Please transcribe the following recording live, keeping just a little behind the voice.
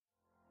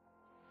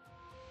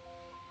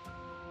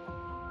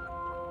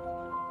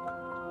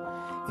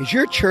Is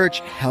your church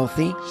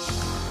healthy?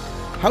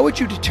 How would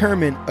you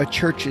determine a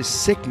church's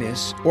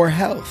sickness or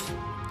health?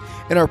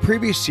 In our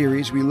previous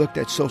series, we looked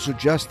at social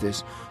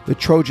justice, the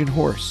Trojan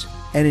horse,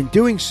 and in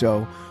doing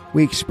so,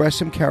 we expressed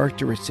some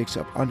characteristics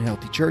of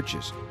unhealthy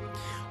churches.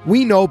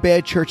 We know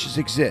bad churches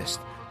exist.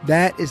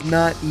 That is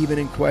not even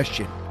in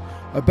question.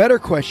 A better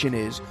question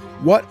is,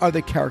 what are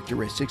the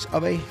characteristics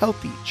of a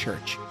healthy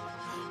church?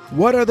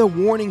 What are the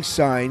warning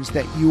signs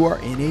that you are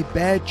in a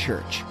bad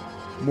church?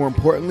 More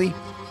importantly,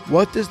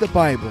 what does the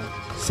Bible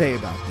say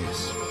about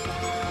this?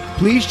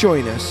 Please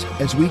join us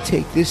as we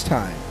take this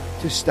time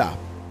to stop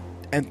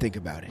and think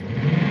about it.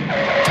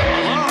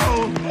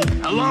 Hello?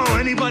 Hello?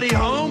 Anybody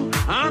home?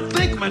 Huh?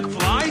 Think,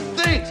 McFly,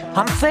 think.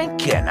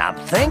 I'm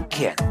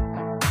thinking.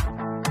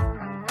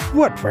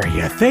 What were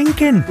you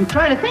thinking? I'm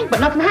trying to think,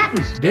 but nothing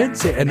happens. Don't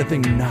say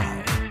anything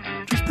now.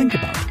 Just think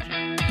about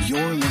it.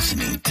 You're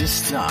listening to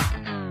Stop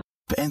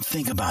and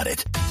Think About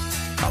It,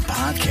 a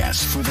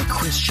podcast for the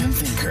Christian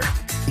thinker.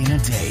 In a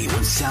day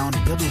when sound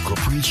biblical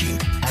preaching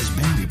has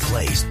been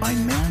replaced by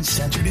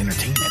man-centered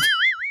entertainment,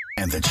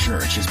 and the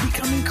church has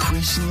become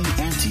increasingly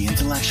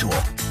anti-intellectual,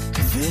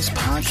 this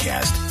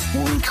podcast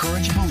will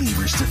encourage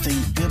believers to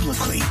think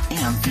biblically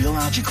and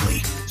theologically.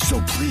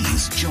 So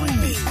please join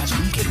me as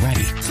we get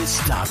ready to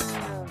stop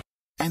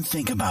and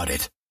think about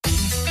it.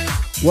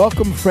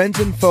 Welcome, friends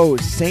and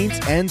foes, saints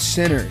and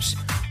sinners,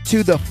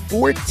 to the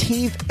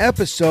 14th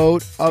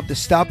episode of the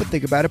Stop and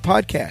Think About It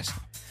podcast.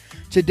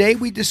 Today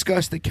we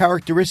discuss the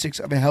characteristics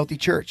of a healthy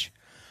church.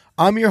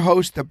 I'm your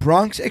host, the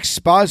Bronx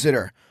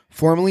Expositor,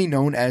 formerly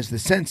known as the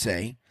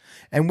Sensei,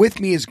 and with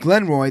me is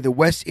Glenn Roy, the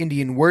West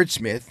Indian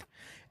wordsmith,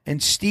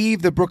 and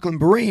Steve, the Brooklyn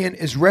Berean,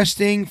 is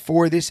resting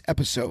for this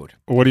episode.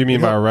 What do you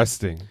mean by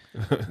resting?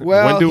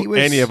 Well, when do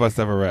any of us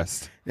ever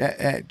rest?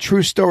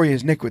 True story,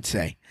 as Nick would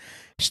say.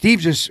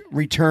 Steve just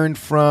returned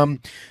from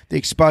the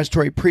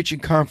expository preaching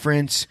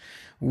conference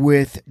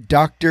with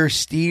Dr.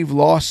 Steve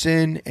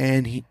Lawson,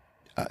 and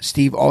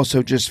Steve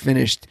also just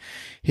finished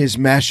his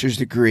master's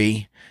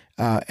degree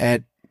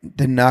at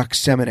the Knox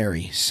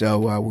Seminary.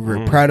 So we're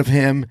very proud of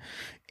him.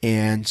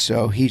 And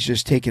so he's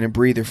just taking a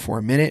breather for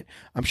a minute.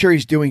 I'm sure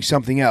he's doing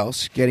something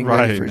else, getting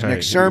ready for his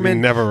next sermon.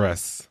 He never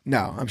rests.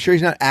 No, I'm sure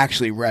he's not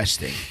actually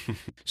resting.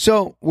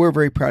 So we're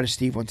very proud of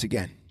Steve once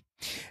again.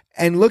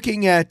 And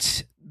looking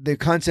at the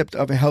concept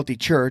of a healthy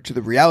church, or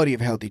the reality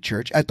of a healthy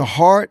church, at the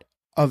heart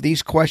of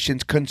these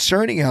questions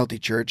concerning a healthy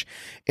church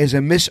is a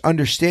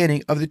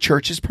misunderstanding of the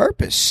church's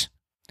purpose.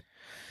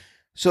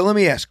 So let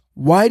me ask,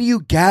 why do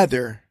you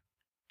gather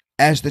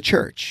as the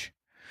church?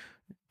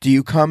 Do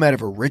you come out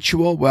of a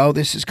ritual? Well,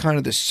 this is kind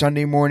of the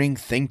Sunday morning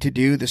thing to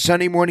do, the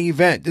Sunday morning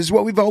event. This is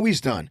what we've always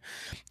done.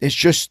 It's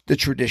just the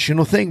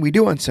traditional thing we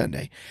do on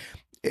Sunday.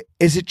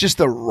 Is it just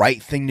the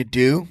right thing to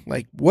do?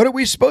 Like, what are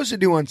we supposed to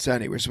do on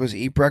Sunday? We're supposed to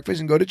eat breakfast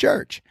and go to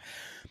church.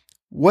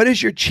 What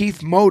is your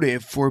chief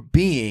motive for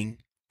being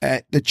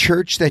at the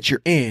church that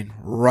you're in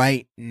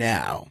right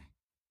now?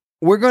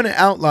 We're going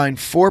to outline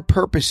 4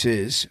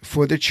 purposes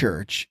for the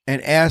church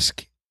and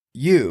ask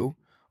you,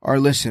 our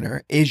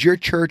listener, is your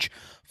church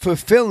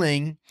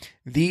fulfilling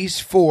these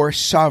 4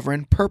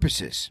 sovereign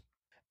purposes?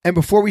 And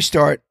before we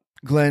start,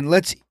 Glenn,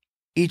 let's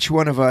each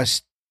one of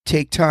us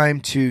take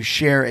time to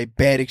share a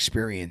bad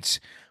experience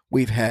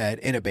we've had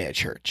in a bad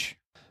church.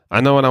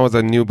 I know when I was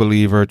a new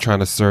believer trying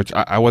to search,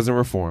 I wasn't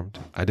reformed.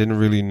 I didn't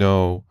really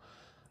know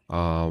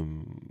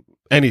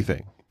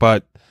anything.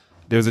 But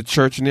there was a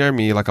church near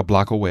me, like a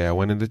block away. I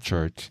went into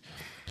church,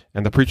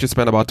 and the preacher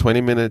spent about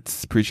 20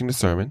 minutes preaching the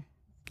sermon.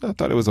 I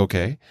thought it was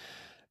okay.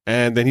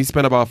 And then he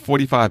spent about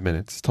 45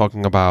 minutes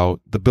talking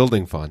about the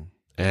building fund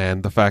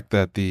and the fact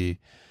that the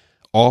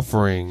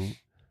offering,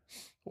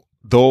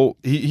 though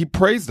he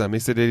praised them, he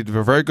said they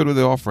were very good with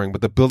the offering,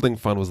 but the building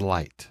fund was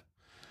light.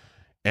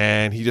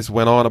 And he just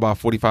went on about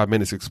 45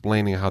 minutes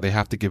explaining how they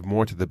have to give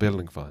more to the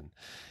building fund.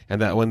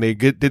 And that when they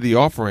did the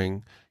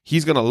offering,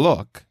 he's going to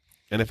look,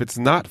 and if it's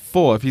not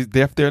full, if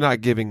they're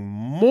not giving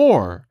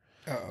more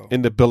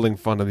in the building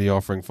fund and the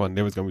offering fund,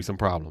 there was going to be some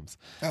problems.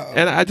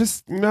 And I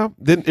just,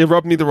 it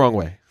rubbed me the wrong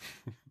way.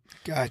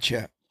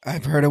 Gotcha.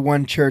 I've heard of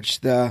one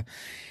church, the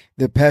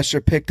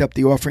pastor picked up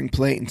the offering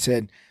plate and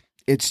said,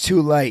 "It's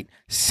too light.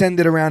 Send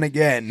it around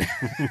again."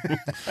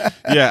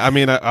 Yeah, I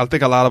mean, I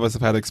think a lot of us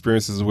have had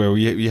experiences where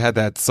we had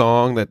that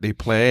song that they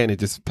play and they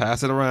just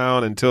pass it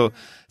around until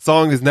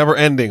song is never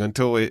ending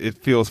until it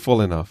feels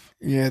full enough.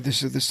 Yeah,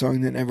 this is the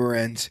song that never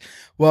ends.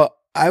 Well,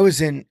 I was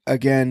in,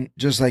 again,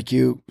 just like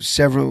you,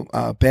 several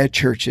bad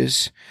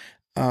churches.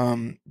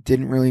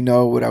 Didn't really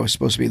know what I was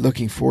supposed to be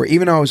looking for.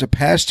 Even though I was a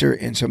pastor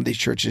in some of these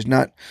churches,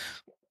 not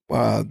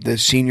the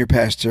senior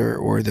pastor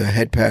or the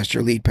head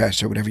pastor, lead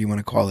pastor, whatever you want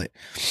to call it.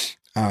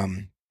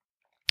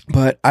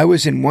 But I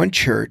was in one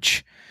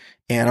church,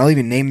 and I'll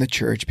even name the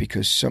church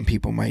because some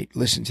people might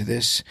listen to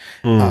this.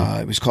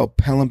 It was called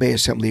Pelham Bay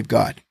Assembly of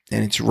God,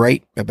 and it's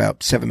right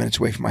about 7 minutes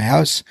away from my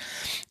house.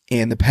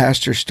 And the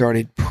pastor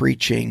started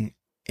preaching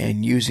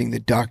and using the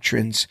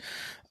doctrines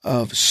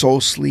of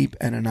soul sleep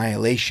and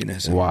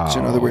annihilationism. Wow. So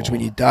in other words,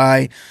 when you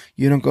die,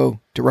 you don't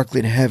go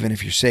directly to heaven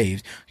if you're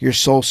saved. Your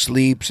soul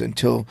sleeps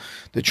until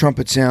the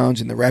trumpet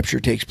sounds and the rapture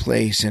takes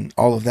place and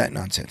all of that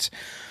nonsense.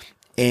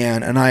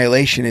 And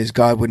annihilation is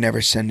God would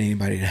never send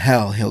anybody to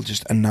hell. He'll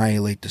just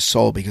annihilate the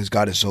soul because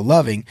God is so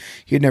loving.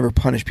 He'd never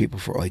punish people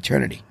for all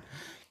eternity.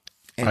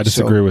 And I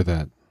disagree with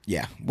that.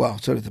 Yeah, well,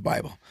 so does the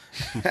Bible.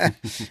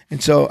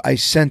 And so I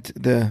sent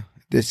the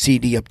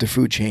CD up the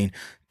food chain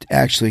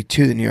actually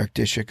to the New York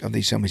District of the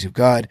Assemblies of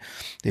God.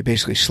 They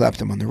basically slapped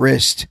them on the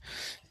wrist.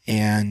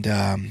 And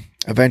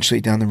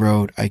eventually down the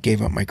road, I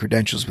gave up my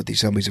credentials with the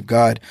Assemblies of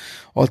God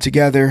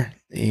altogether.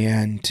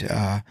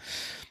 And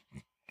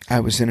I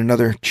was in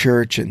another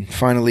church and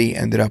finally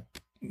ended up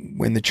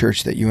in the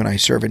church that you and I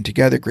serve in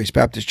together, Grace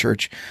Baptist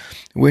Church,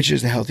 which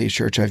is the healthiest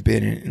church I've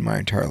been in my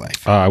entire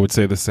life. I would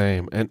say the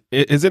same. And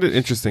isn't it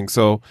interesting?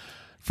 So,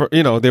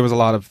 there was a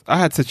lot of, I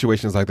had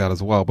situations like that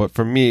as well, but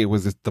for me, it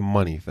was just the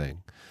money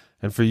thing.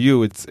 And for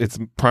you, it's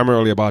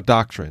primarily about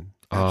doctrine.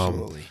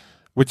 Absolutely.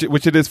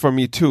 Which it is for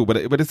me too, but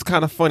it's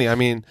kind of funny. I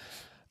mean,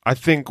 I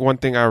think one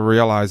thing I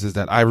realized is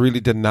that I really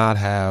did not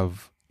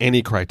have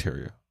any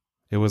criteria.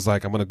 It was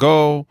like, I'm going to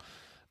go,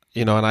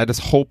 and I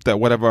just hoped that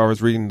whatever I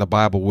was reading in the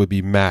Bible would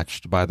be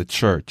matched by the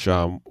church.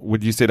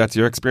 Would you say that's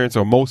your experience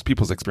or most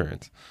people's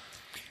experience?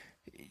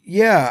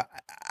 Yeah,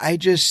 I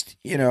just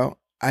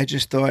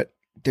thought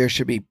there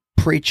should be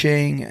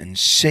preaching and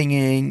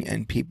singing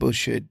and people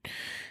should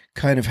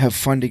kind of have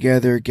fun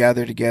together,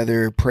 gather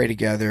together, pray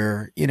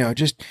together,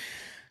 just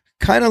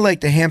kind of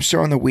like the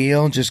hamster on the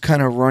wheel, just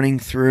kind of running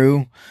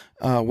through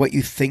what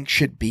you think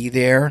should be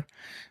there,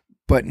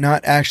 but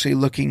not actually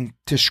looking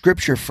to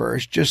Scripture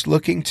first, just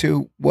looking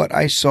to what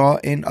I saw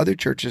in other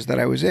churches that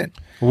I was in.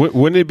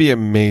 Wouldn't it be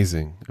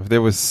amazing if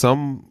there was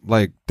some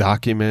like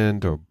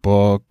document or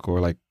book or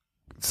like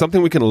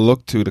something we can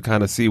look to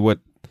kind of see what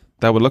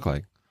that would look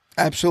like?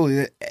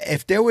 Absolutely.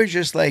 If there was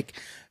just like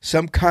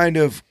some kind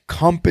of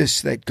compass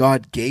that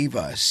God gave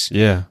us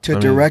to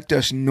direct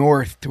us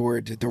north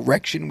toward the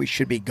direction we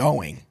should be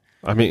going.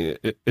 I mean,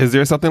 is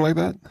there something like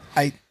that?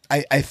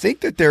 I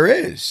think that there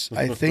is.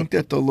 I think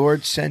that the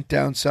Lord sent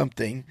down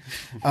something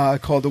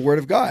called the Word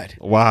of God.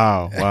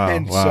 Wow.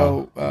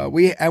 So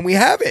we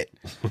have it.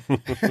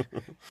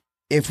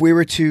 If we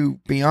were to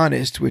be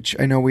honest, which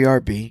I know we are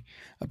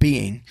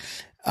being,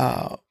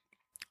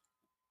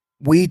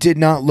 we did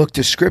not look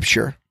to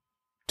Scripture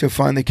to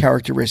find the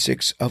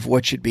characteristics of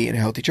what should be in a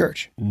healthy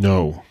church.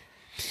 No.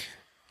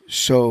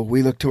 So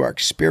we look to our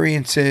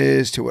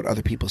experiences, to what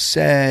other people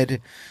said,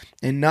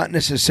 and not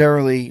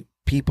necessarily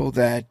people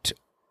that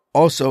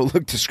also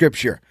look to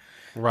Scripture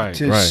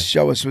to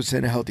show us what's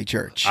in a healthy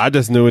church. I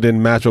just knew it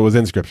didn't match what was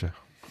in Scripture.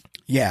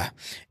 Yeah.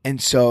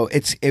 And so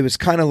it was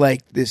kind of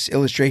like this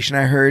illustration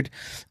I heard.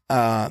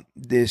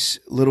 This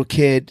little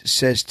kid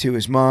says to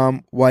his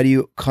mom, "Why do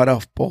you cut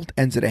off both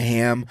ends of the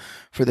ham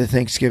for the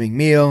Thanksgiving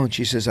meal?" And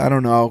she says, "I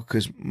don't know,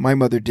 because my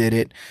mother did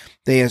it."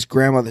 They asked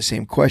grandma the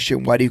same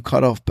question, "Why do you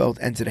cut off both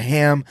ends of the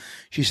ham?"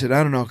 She said,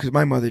 "I don't know, because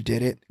my mother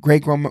did it."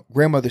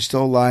 Great-grandmother's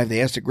still alive.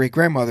 They asked the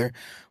great-grandmother,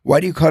 "Why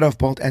do you cut off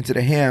both ends of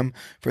the ham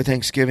for the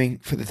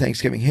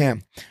Thanksgiving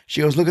ham?"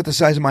 She goes, "Look at the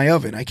size of my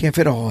oven. I can't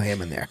fit a whole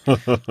ham in there."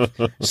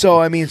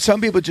 So, I mean, some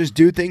people just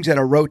do things out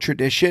of rote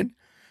tradition,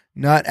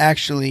 not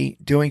actually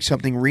doing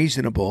something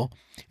reasonable,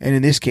 and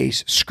in this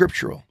case,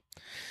 scriptural.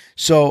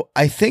 So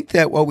I think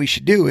that what we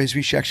should do is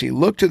we should actually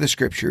look to the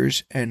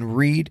Scriptures and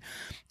read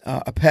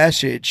a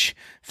passage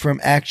from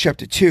Acts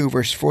chapter 2,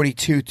 verse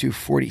 42 to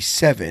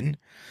 47.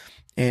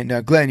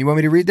 And Glenn, you want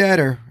me to read that,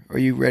 or are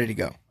you ready to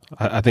go?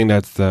 I think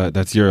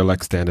that's your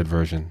Elect Standard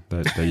version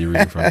that you're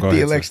reading from. Go The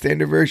ahead, Elect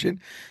Standard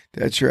version?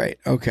 That's right.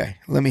 Okay,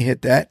 let me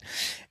hit that.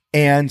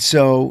 And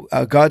so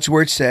God's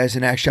Word says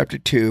in Acts chapter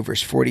 2,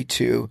 verse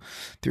 42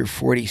 through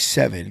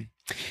 47,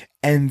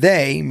 "And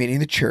they," meaning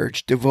the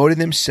church, "devoted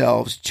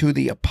themselves to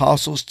the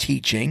apostles'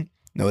 teaching,"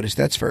 notice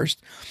that's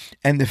first,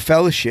 "and the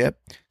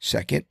fellowship,"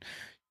 second,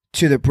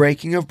 "to the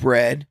breaking of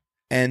bread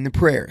and the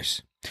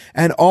prayers.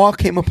 And awe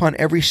came upon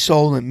every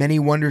soul, and many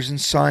wonders and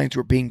signs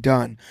were being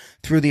done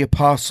through the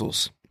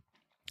apostles.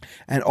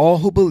 And all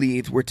who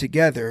believed were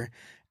together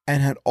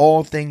and had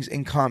all things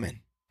in common.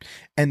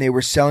 And they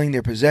were selling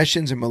their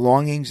possessions and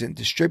belongings and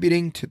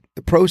distributing to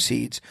the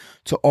proceeds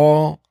to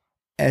all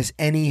as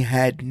any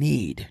had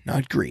need,"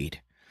 not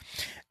greed.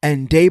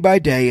 "And day by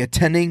day,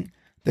 attending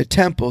the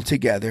temple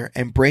together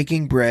and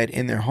breaking bread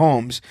in their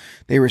homes,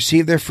 they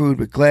received their food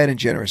with glad and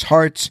generous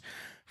hearts."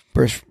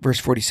 Verse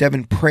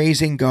 47,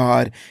 "praising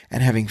God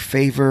and having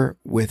favor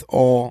with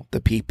all the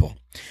people.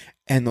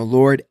 And the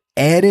Lord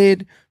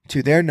added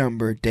to their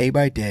number day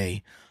by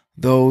day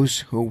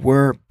those who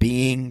were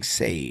being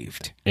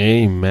saved."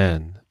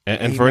 Amen.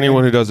 And for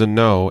anyone who doesn't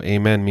know,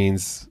 amen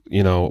means,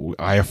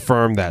 I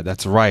affirm that.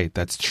 That's right.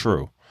 That's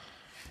true.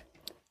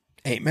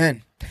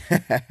 Amen.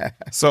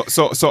 So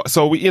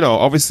we,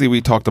 obviously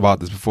we talked about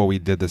this before we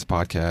did this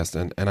podcast.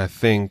 And I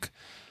think,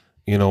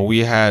 we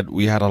had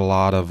a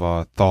lot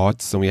of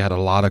thoughts, and we had a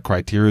lot of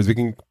criteria. We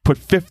can put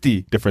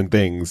 50 different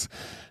things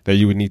that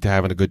you would need to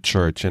have in a good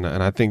church. And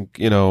I think,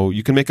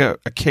 you can make a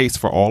case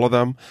for all of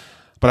them.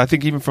 But I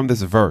think even from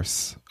this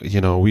verse,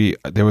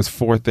 there was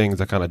 4 things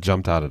that kind of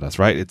jumped out at us,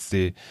 right? It's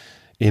we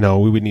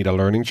would need a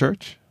learning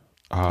church.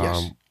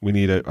 Yes. We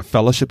need a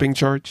fellowshipping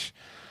church,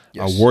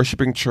 Yes. a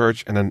worshiping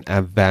church, and an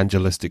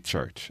evangelistic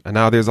church. And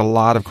now there's a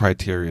lot of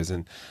criteria,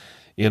 and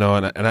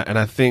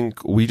I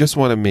think we just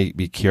want to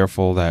be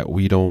careful that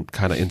we don't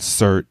kind of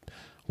insert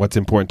what's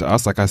important to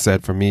us. Like I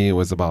said, for me, it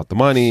was about the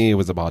money, it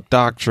was about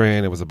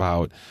doctrine, it was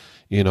about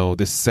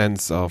this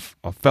sense of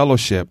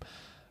fellowship.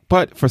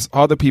 But for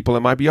other people,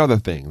 it might be other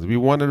things. We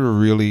wanted to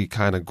really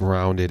kind of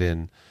ground it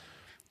in,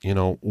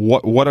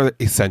 what are the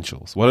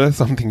essentials? What are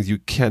some things you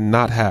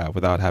cannot have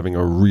without having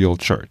a real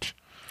church?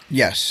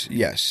 Yes,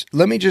 yes.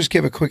 Let me just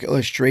give a quick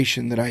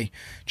illustration that I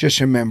just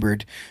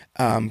remembered.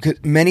 'Cause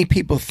many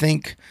people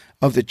think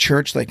of the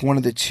church like one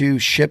of the 2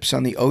 ships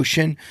on the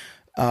ocean.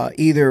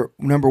 Either,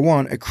 number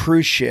one, a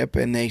cruise ship,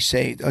 and they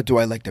say, do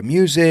I like the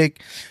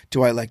music?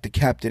 Do I like the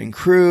captain and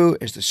crew?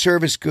 Is the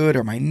service good?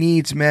 Are my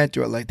needs met?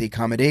 Do I like the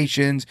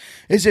accommodations?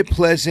 Is it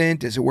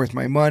pleasant? Is it worth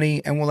my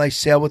money? And will I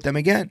sail with them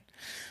again?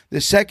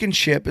 The second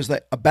ship is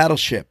like a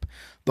battleship.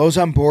 Those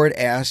on board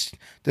asked,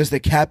 does the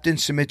captain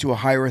submit to a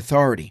higher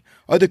authority?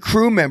 Are the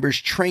crew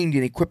members trained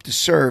and equipped to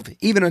serve,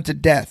 even unto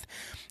death?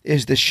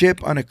 Is the ship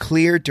on a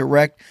clear,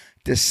 direct,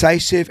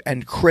 decisive,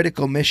 and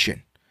critical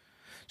mission?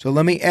 So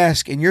let me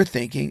ask, in your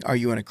thinking, are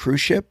you on a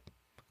cruise ship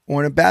or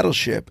on a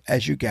battleship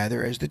as you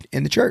gather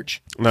in the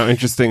church? Now,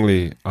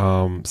 interestingly,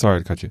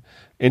 sorry to cut you.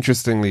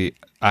 Interestingly,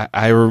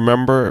 I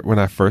remember when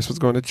I first was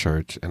going to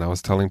church, and I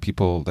was telling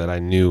people that I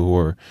knew who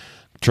were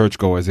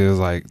churchgoers, it was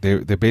like they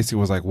basically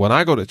was like, when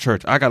I go to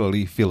church, I gotta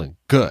leave feeling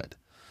good.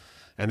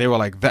 And they were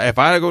like, if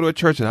I go to a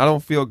church and I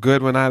don't feel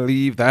good when I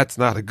leave, that's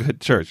not a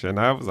good church. And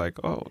I was like,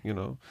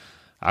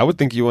 I would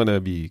think you want to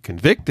be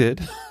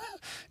convicted.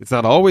 It's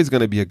not always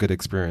going to be a good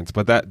experience,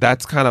 but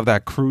that's kind of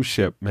that cruise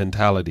ship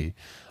mentality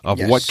of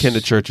Yes. what can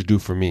the church do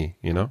for me,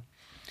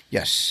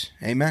 Yes.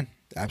 Amen.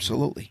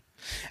 Absolutely.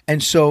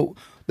 And so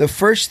the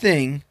first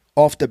thing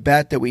off the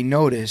bat that we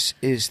notice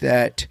is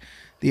that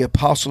the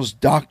apostles'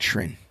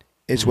 doctrine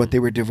is what they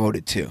were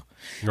devoted to.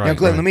 Now, Right,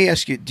 Glenn, right. let me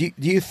ask you, do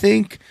you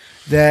think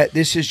that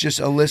this is just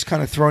a list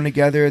kind of thrown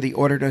together, the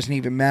order doesn't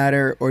even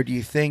matter, or do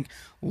you think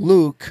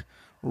Luke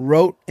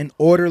wrote an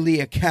orderly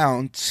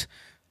account,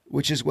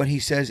 which is what he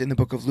says in the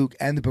book of Luke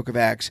and the book of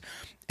Acts,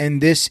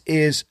 and this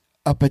is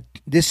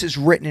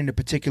written in a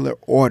particular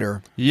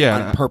order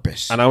on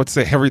purpose? And I would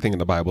say everything in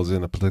the Bible is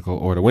in a particular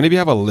order. Whenever you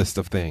have a list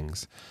of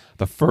things,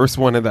 the first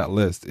one in that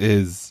list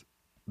is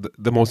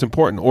the most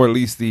important, or at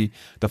least the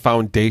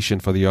foundation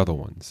for the other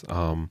ones.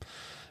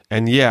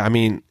 And yeah, I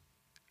mean,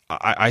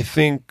 I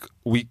think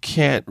we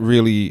can't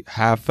really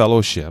have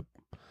fellowship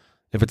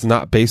if it's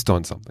not based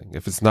on something,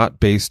 if it's not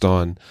based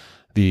on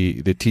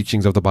the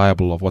teachings of the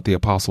Bible, of what the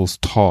apostles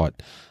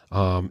taught.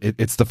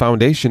 It's the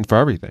foundation for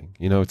everything.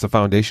 It's a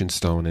foundation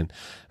stone. And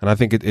I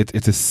think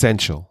it's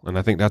essential. And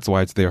I think that's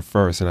why it's there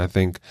first. And I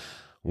think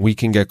we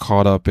can get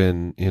caught up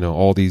in,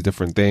 all these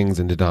different things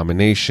and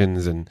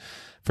denominations and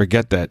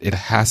forget that it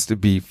has to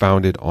be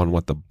founded on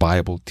what the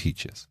Bible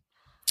teaches.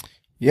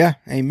 Yeah,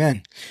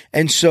 amen.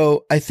 And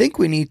so I think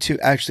we need to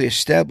actually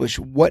establish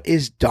what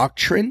is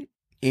doctrine.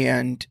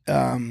 And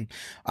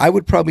I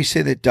would probably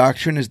say that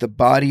doctrine is the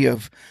body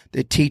of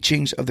the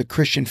teachings of the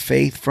Christian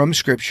faith from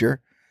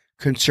Scripture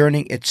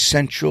concerning its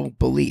central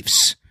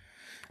beliefs.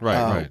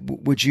 Right.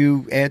 Would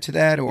you add to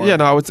that? Or? Yeah,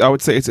 no, I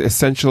would say it's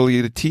essentially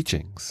the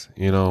teachings,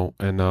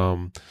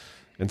 and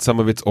some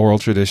of it's oral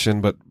tradition,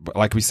 but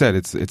like we said,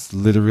 it's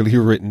literally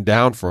written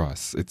down for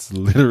us. It's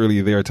literally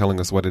there telling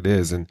us what it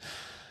is, and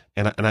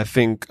I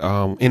think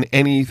in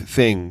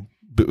anything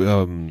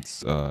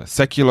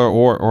secular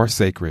or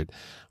sacred,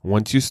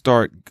 once you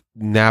start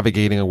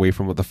navigating away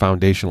from what the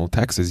foundational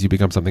text is, you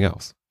become something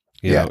else.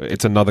 You know,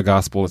 it's another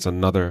gospel. It's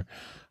another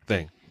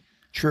thing.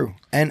 True.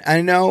 And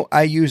I know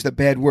I used a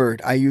bad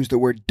word. I used the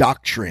word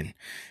doctrine.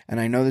 And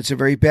I know that's a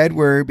very bad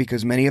word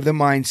because many have the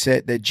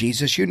mindset that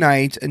Jesus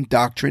unites and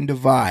doctrine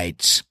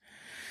divides.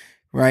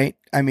 Right?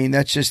 I mean,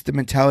 that's just the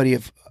mentality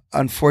of,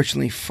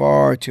 unfortunately,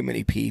 far too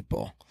many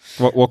people.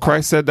 Well,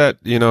 Christ said that,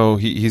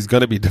 he's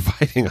going to be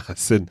dividing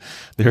us, and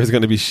there's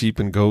going to be sheep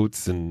and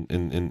goats and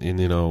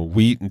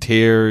wheat and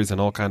tares and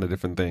all kind of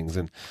different things.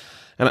 And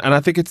I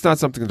think it's not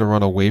something to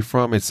run away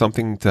from. It's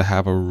something to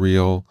have a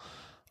real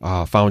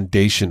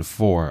foundation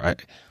for.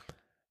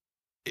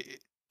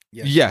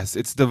 Yes,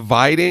 it's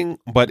dividing,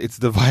 but it's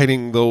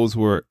dividing those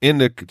who are in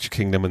the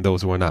kingdom and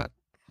those who are not.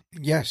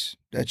 Yes,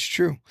 that's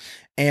true.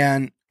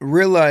 And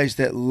realize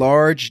that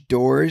large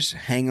doors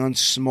hang on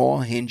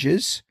small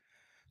hinges.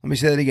 Let me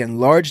say that again.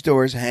 Large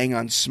doors hang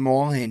on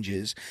small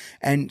hinges.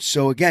 And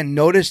so again,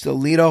 notice the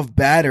leadoff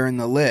batter in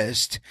the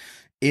list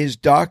is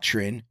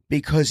doctrine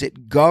because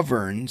it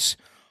governs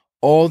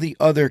all the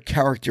other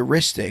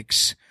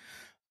characteristics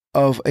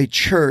of a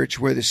church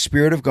where the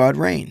Spirit of God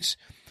reigns.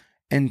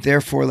 and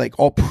therefore like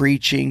all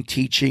preaching,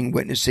 teaching,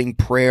 witnessing,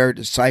 prayer,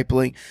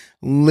 discipling,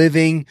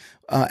 living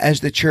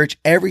as the church,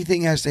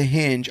 everything has to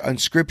hinge on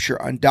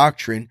scripture, on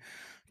doctrine,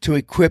 to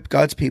equip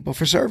God's people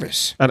for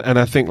service. And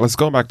I think let's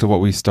go back to what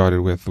we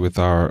started with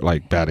our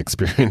like bad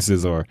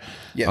experiences or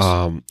Yes.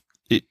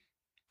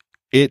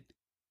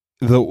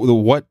 The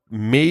what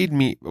made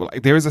me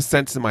like there is a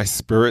sense in my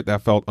spirit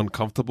that felt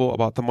uncomfortable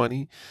about the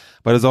money,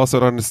 but there's also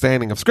an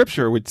understanding of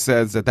scripture which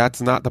says that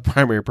that's not the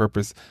primary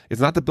purpose.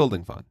 It's not the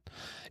building fund.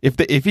 If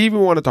he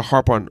even wanted to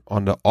harp on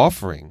the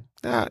offering,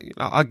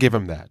 I'll give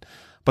him that.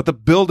 But the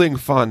building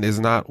fund is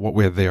not what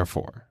we're there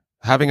for.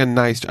 Having a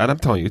nice, and I'm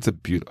telling you, it's a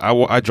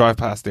beautiful. I drive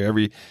past there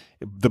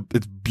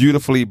it's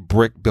beautifully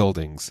brick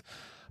buildings,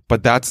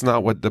 but that's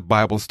not what the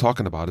Bible's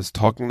talking about. It's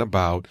talking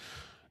about,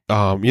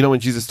 when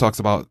Jesus talks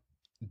about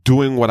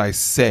doing what I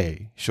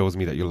say shows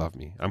me that you love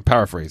me. I'm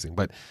paraphrasing,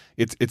 but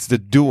it's the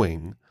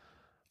doing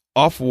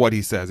of what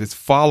he says. It's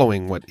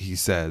following what he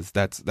says.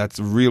 That's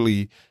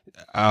really,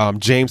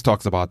 James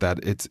talks about that.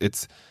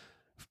 It's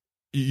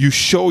you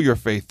show your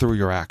faith through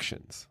your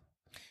actions.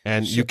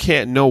 And you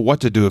can't know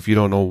what to do if you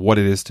don't know what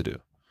it is to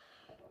do.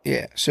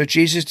 Yeah. So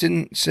Jesus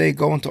didn't say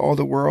go into all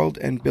the world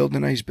and build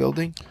a nice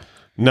building?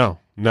 No.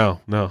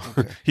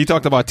 Okay. He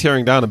talked about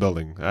tearing down a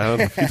building. I don't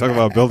know if he's talking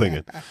about building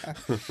it.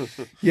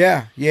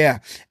 Yeah.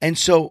 And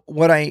so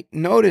what I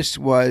noticed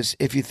was,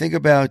 if you think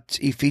about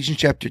Ephesians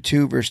chapter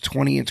 2, verse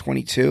 20 and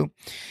 22,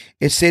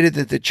 it stated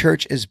that the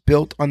church is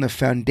built on the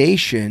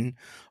foundation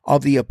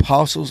of the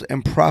apostles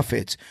and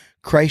prophets,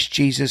 Christ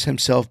Jesus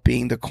himself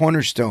being the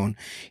cornerstone,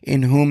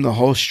 in whom the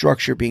whole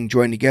structure being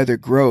joined together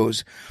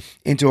grows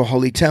into a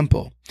holy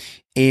temple.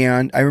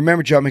 And I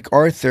remember John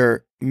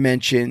MacArthur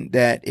mentioned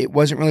that it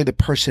wasn't really the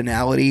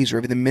personalities or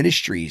even the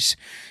ministries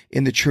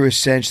in the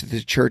truest sense that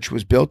the church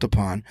was built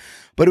upon,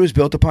 but it was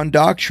built upon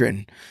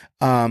doctrine.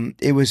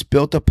 It was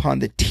built upon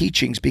the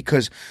teachings,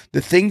 because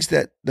the things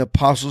that the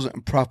apostles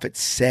and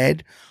prophets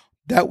said,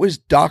 that was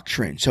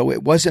doctrine. So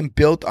it wasn't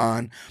built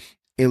on,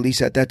 at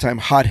least at that time,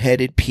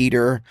 hot-headed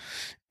Peter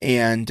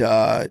and,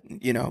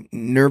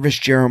 nervous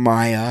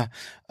Jeremiah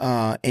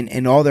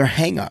and all their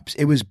hang-ups.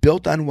 It was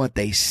built on what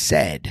they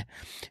said.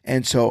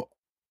 And so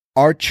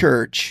our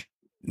church,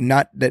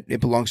 not that it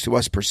belongs to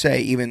us per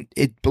se, even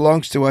it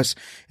belongs to us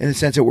in the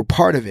sense that we're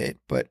part of it,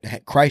 but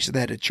Christ is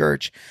the head of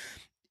church.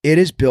 It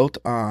is built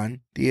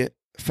on the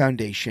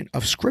foundation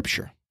of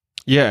Scripture.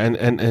 Yeah,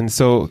 and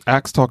so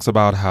Acts talks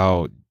about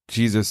how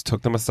Jesus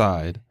took them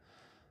aside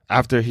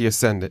after he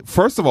ascended.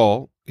 First of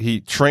all,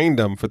 he trained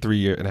them for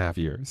 3.5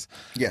 years.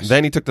 Yes.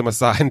 Then he took them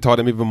aside and taught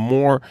them even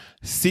more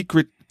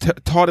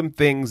taught them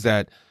things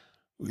that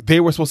they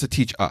were supposed to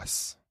teach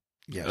us.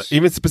 Yes.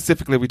 Even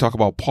specifically, we talk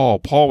about Paul.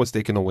 Paul was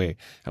taken away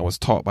and was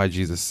taught by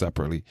Jesus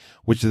separately,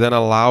 which then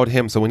allowed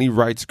him. So when he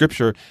writes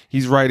scripture,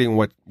 he's writing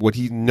what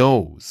he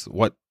knows,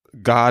 what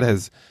God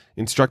has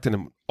instructed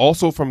him,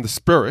 also from the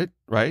Spirit,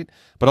 right?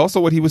 But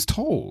also what he was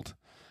told.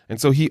 And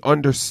so he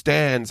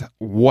understands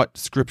what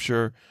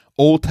scripture,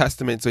 Old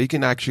Testament, so he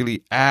can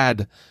actually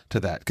add to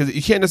that. Because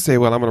you can't just say,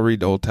 well, I'm going to read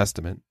the Old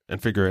Testament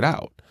and figure it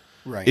out.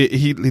 Right.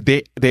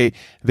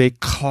 They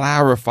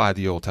clarify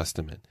the Old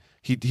Testament.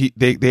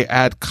 They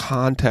add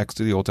context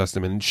to the Old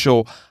Testament and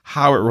show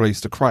how it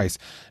relates to Christ.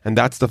 And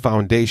that's the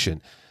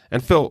foundation.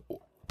 And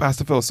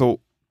Pastor Phil, so,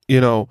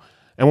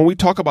 and when we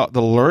talk about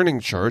the learning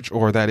church,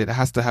 or that it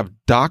has to have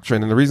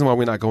doctrine, and the reason why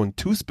we're not going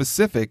too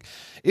specific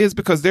is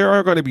because there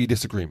are going to be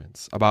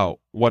disagreements about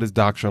what is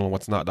doctrinal and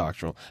what's not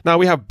doctrinal. Now,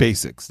 we have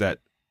basics that,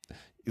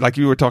 like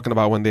you were talking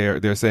about when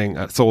they're saying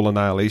soul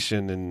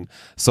annihilation and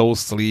soul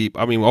sleep.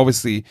 I mean,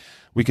 obviously,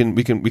 we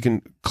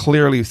can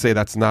clearly say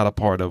that's not a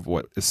part of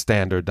what is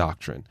standard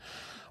doctrine.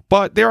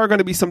 But there are going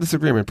to be some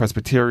disagreement.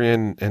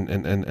 Presbyterian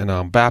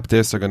and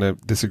Baptists are going to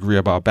disagree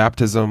about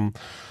baptism.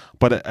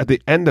 But at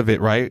the end of it,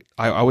 right,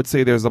 I would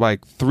say there's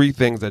like 3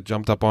 things that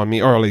jumped up on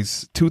me, or at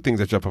least 2 things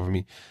that jumped up on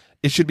me.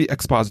 It should be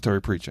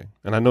expository preaching.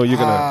 And I know you're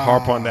going to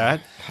harp on that.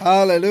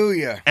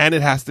 Hallelujah. And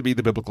it has to be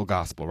the biblical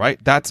gospel,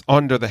 right? That's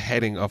under the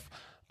heading of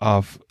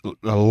a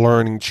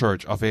learning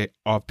church, of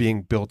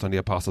being built on the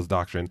apostles'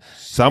 doctrine.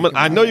 So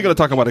I know you're going to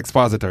talk about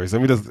expository. So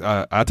let me just,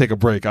 I'll take a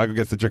break. I'll go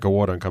get a drink of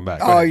water and come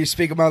back. Oh, you're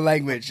speaking my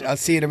language. I'll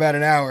see you in about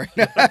an hour.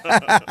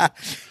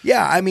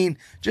 Yeah, I mean,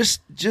 just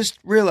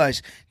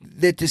realize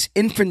that this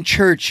infant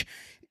church,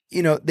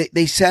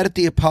 they sat at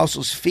the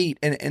apostles' feet,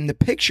 and the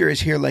picture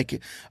is here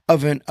like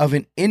of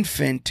an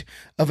infant,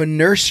 of a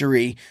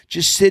nursery,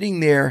 just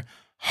sitting there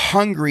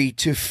hungry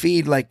to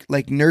feed,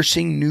 like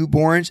nursing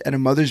newborns at a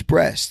mother's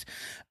breast.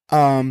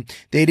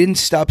 They didn't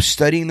stop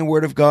studying the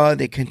Word of God.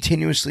 They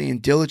continuously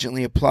and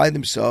diligently applied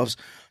themselves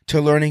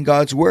to learning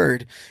God's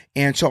Word.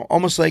 And so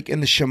almost like in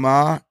the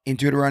Shema in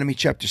Deuteronomy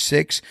chapter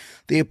 6,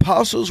 the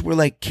apostles were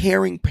like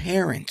caring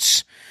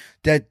parents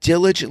that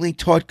diligently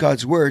taught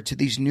God's Word to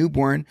these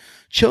newborn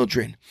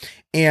children.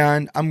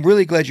 And I'm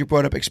really glad you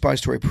brought up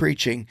expository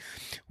preaching,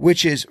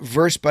 which is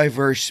verse by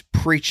verse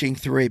preaching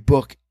through a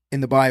book in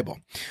the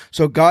Bible.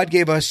 So God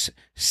gave us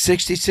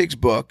 66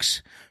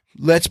 books.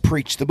 Let's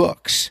preach the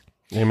books.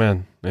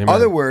 Amen. Amen.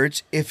 Other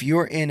words, if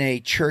you're in a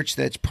church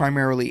that's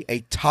primarily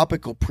a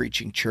topical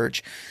preaching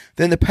church,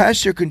 then the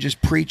pastor can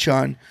just preach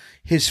on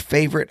his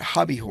favorite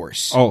hobby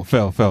horse. Oh,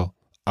 Phil.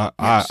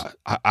 Yes.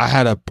 I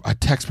had a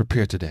text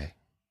prepared today,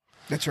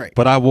 That's right.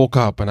 but I woke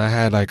up and I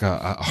had like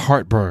a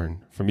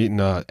heartburn from eating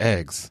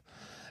eggs,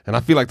 and I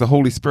feel like the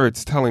Holy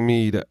Spirit's telling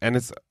me to. And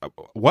it's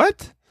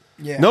what?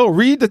 Yeah. No,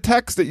 read the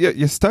text that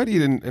you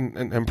studied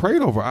and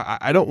prayed over.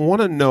 I don't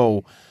want to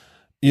know.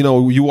 You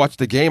know, you watched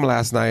the game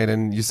last night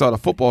and you saw the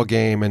football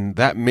game, and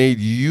that made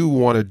you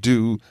want to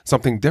do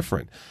something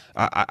different.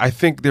 I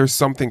think there's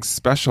something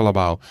special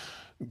about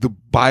the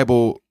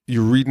Bible.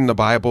 You're reading the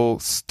Bible,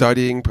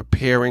 studying,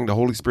 preparing. The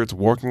Holy Spirit's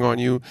working on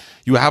you.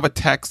 You have a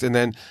text, and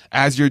then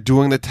as you're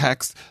doing the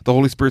text, the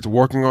Holy Spirit's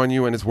working on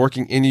you, and it's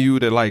working in you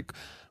to like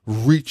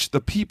reach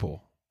the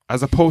people,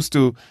 as opposed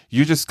to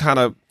you just kind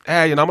of,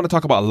 I'm going to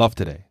talk about love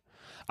today.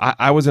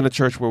 I was in a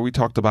church where we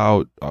talked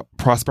about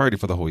prosperity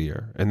for the whole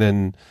year, and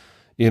then.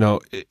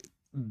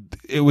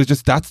 It was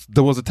just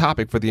there was a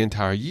topic for the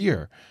entire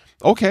year.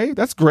 Okay,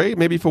 that's great,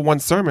 maybe for one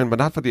sermon, but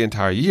not for the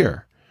entire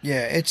year.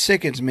 Yeah, it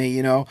sickens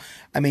me,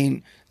 I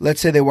mean,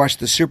 let's say they watch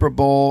the Super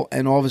Bowl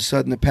and all of a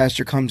sudden the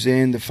pastor comes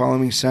in the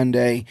following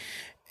Sunday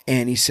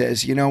and he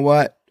says, you know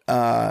what?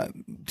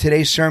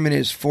 Today's sermon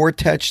is 4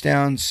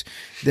 touchdowns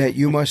that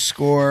you must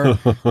score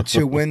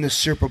to win the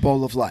Super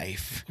Bowl of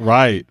life.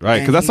 Right,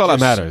 because that's all that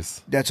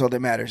matters. That's all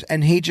that matters.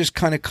 And he just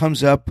kind of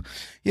comes up,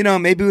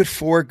 maybe with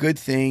 4 good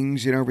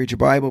things, read your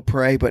Bible,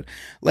 pray, but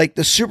like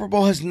the Super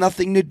Bowl has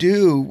nothing to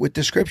do with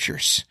the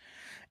scriptures.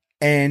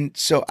 And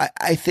so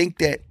I think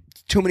that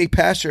too many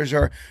pastors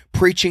are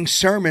preaching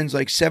sermons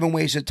like 7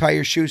 ways to tie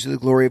your shoes to the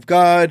glory of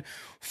God,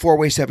 4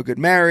 ways to have a good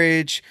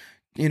marriage,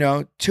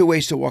 2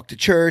 ways to walk to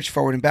church,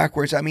 forward and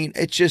backwards. I mean,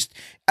 it's just,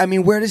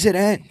 where does it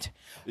end?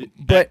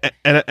 But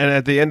and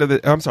at the end of the,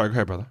 I'm sorry, go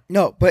ahead, brother.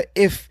 No, but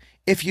if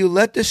you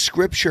let the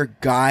scripture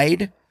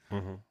guide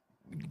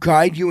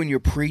you in your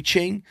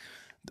preaching,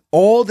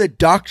 all the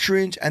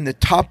doctrines and the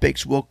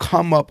topics will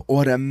come up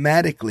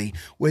automatically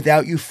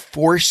without you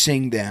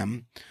forcing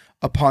them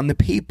upon the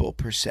people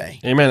per se.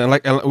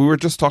 Amen. And we were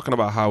just talking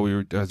about how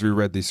as we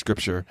read the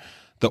scripture,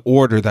 the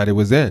order that it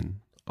was in.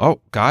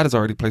 Oh, God has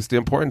already placed the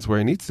importance where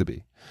it needs to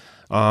be.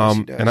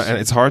 And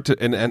it's hard to,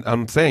 and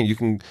I'm saying you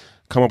can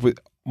come up with,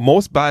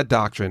 most bad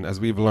doctrine, as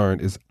we've learned,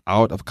 is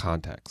out of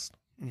context.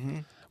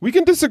 Mm-hmm. We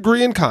can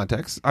disagree in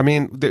context. I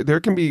mean,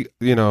 there can be,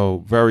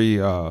 very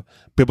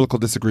biblical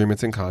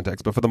disagreements in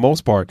context, but for the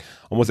most part,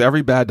 almost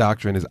every bad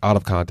doctrine is out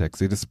of context.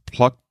 They just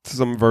plucked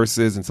some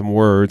verses and some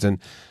words and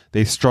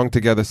they strung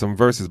together some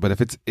verses. But if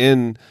it's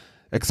in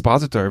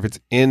expositor, if it's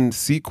in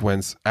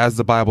sequence as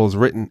the Bible is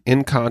written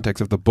in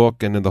context of the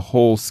book and in the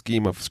whole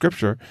scheme of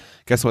scripture,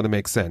 guess what? It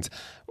makes sense.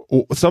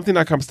 Something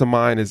that comes to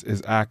mind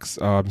is Acts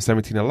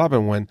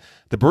 17:11 when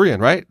the Berean,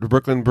 right? The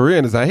Brooklyn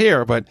Berean is not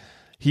here, but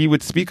he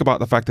would speak about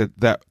the fact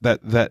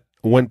that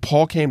when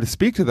Paul came to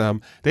speak to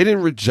them, they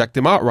didn't reject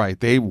him outright.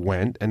 They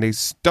went and they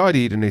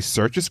studied and they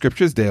searched the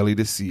scriptures daily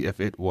to see if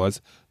it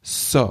was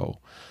so.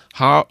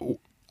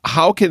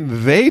 How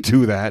can they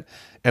do that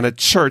and a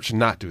church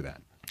not do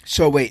that?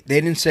 So wait, they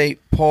didn't say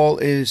Paul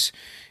is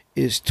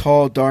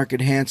tall, dark,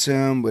 and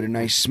handsome with a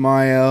nice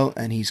smile,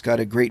 and he's got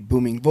a great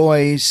booming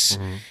voice,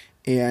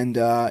 and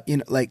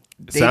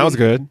sounds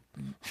good.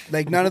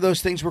 Like none of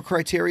those things were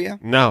criteria.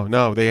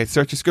 No, they had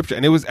searched the scripture,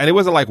 and it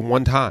wasn't like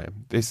one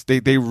time.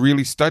 They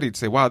really studied to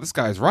say, wow, this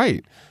guy's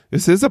right.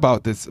 This is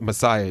about this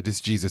Messiah, this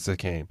Jesus that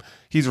came.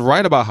 He's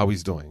right about how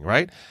he's doing,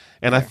 right?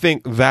 And I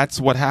think that's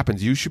what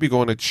happens. You should be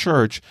going to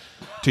church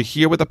to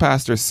hear what the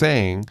pastor is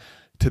saying,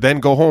 to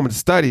then go home and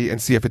study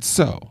and see if it's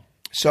so.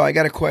 So I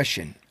got a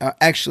question.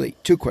 Actually,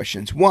 2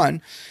 questions.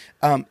 One,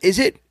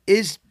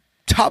 is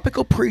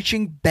topical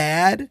preaching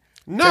bad?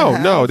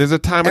 No. There's a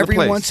time and a place.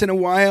 Every once in a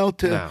while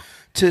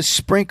to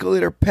sprinkle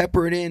it or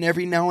pepper it in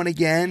every now and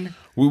again.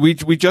 We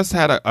just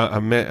had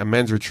a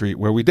men's retreat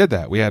where we did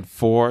that. We had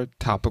 4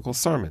 topical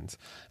sermons,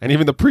 and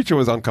even the preacher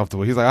was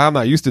uncomfortable. He's like, "I'm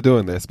not used to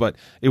doing this," but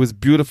it was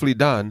beautifully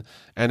done,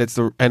 and it's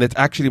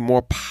actually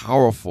more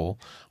powerful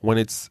when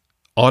it's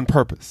on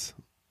purpose.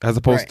 As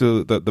opposed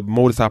to the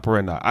modus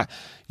operandi.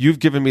 You've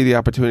given me the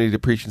opportunity to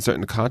preach in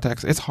certain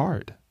contexts. It's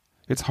hard.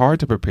 It's hard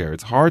to prepare.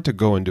 It's hard to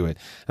go and do it.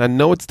 And I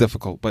know it's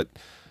difficult, but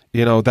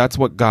that's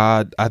what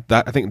God. I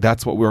think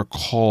that's what we're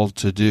called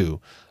to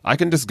do. I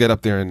can just get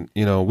up there and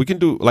we can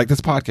do like this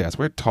podcast.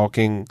 We're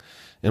talking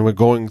and we're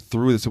going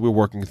through this. So we're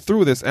working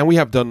through this, and we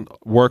have done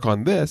work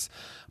on this,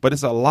 but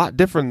it's a lot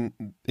different.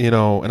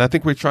 And I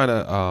think we're trying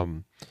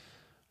to.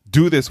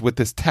 Do this with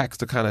this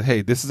text to kind of,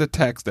 hey, this is a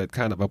text that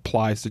kind of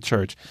applies to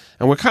church,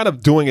 and we're kind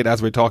of doing it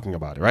as we're talking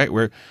about it, right?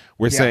 We're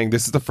saying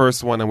this is the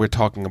first one and we're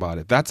talking about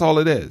it. That's all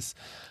it is.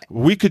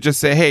 We could just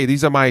say, hey,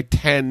 these are my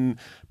 10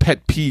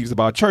 pet peeves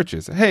about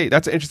churches. Hey,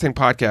 that's an interesting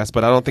podcast,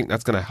 but I don't think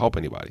that's going to help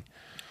anybody.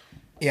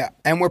 Yeah,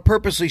 and we're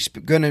purposely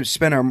going to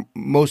spend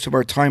most of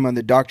our time on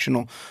the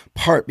doctrinal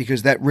part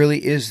because this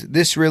really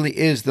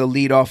is the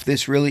lead off.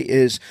 This really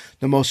is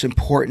the most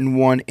important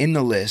one in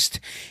the list,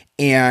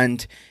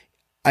 and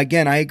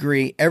again, I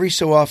agree. Every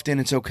so often,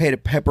 it's okay to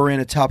pepper in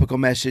a topical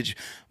message,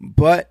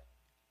 but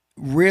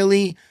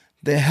really,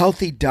 the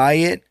healthy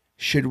diet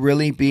should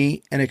really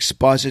be an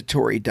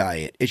expository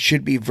diet. It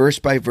should be verse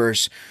by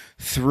verse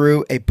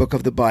through a book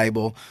of the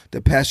Bible.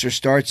 The pastor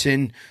starts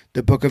in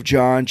the book of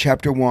John,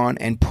 chapter 1,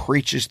 and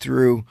preaches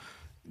through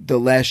the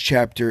last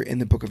chapter in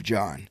the book of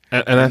John.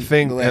 And I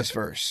think the last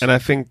verse. And I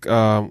think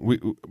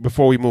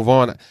before we move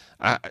on,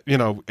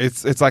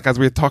 it's like as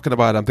we're talking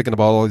about it, I'm thinking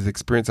about all these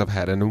experiences I've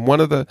had, and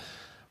one of the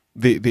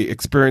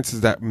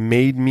experiences that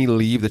made me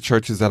leave the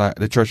church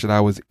that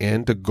I was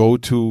in to go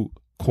to,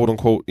 quote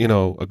unquote,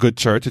 a good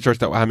church, a church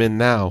that I'm in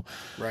now,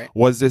 right,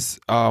 was this.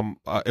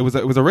 It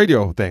was a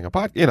radio thing,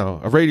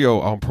 a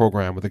radio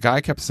program where the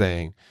guy kept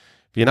saying,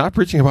 if you're not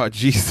preaching about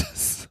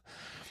Jesus,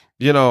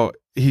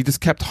 he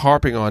just kept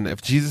harping on,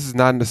 if Jesus is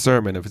not in the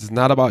sermon, if it's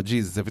not about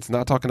Jesus, if it's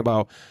not talking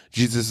about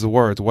Jesus'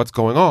 words, what's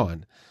going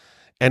on?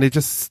 And it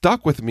just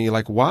stuck with me.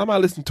 Like, why am I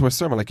listening to a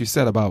sermon, like you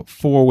said, about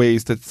 4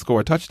 ways to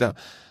score a touchdown?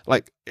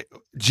 Like,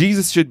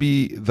 Jesus should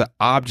be the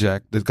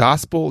object. The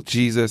gospel,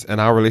 Jesus,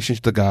 and our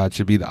relationship to God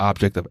should be the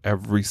object of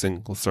every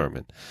single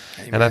sermon.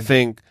 Amen. And I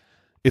think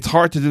it's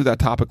hard to do that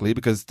topically,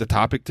 because the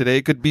topic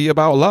today could be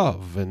about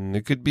love, and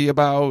it could be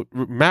about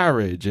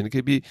marriage, and it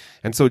could be,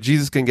 and so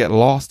Jesus can get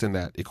lost in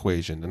that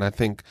equation. And I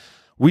think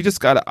we just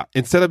gotta,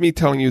 instead of me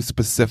telling you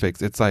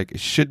specifics, it's like,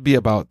 it should be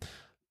about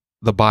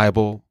the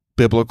Bible,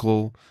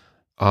 biblical,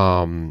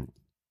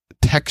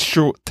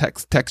 textual,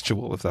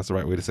 if that's the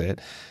right way to say it,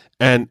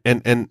 and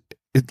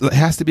it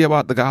has to be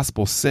about the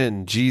gospel,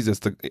 sin, Jesus,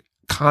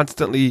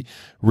 constantly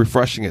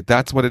refreshing it.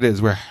 That's what it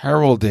is. We're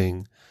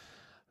heralding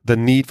the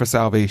need for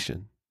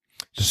salvation,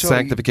 the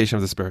sanctification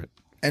of the Spirit.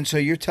 And so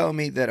you're telling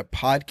me that a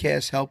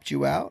podcast helped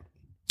you out?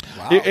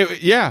 Wow.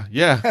 Yeah.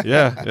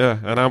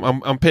 And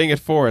I'm paying it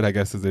forward, I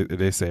guess, as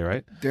they say,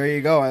 right? There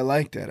you go. I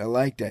like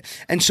that.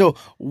 And so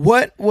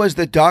what was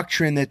the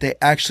doctrine that they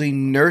actually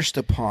nursed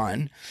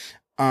upon?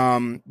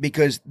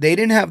 Because they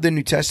didn't have the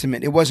New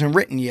Testament. It wasn't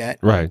written yet.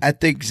 Right.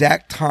 At the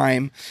exact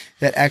time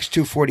that Acts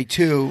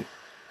 2:42,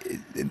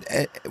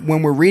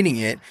 when we're reading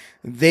it,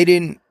 they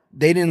didn't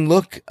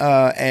look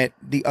at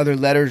the other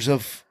letters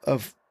of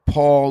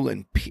Paul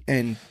and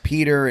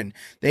Peter, and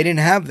they didn't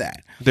have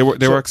that. They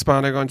were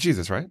expounding on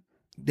Jesus, right?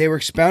 They were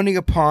expounding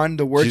upon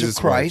the words Jesus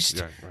of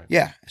Christ. Words. Yeah, right.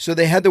 Yeah. So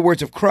they had the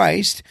words of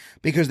Christ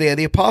because they had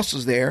the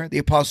apostles there. The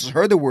apostles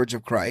heard the words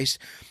of Christ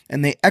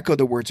and they echoed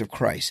the words of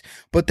Christ.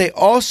 But they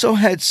also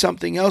had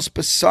something else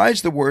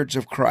besides the words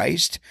of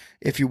Christ,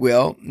 if you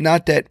will.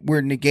 Not that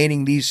we're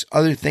negating these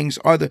other things.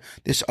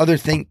 This other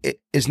thing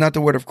is not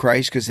the word of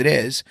Christ, because it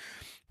is.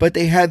 But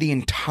they had the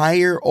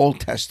entire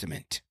Old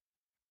Testament.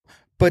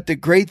 But the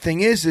great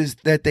thing is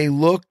that they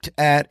looked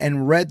at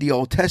and read the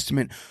Old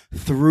Testament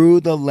through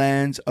the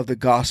lens of the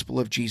gospel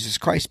of Jesus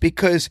Christ,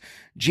 because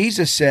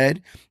Jesus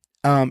said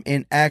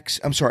in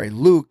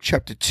Luke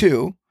chapter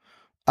 2,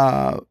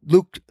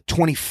 Luke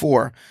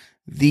 24,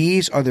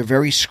 these are the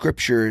very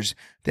scriptures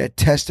that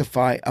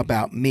testify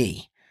about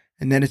me.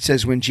 And then it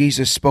says, when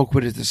Jesus spoke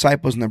with his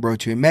disciples on the road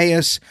to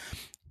Emmaus,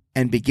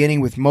 and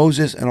beginning with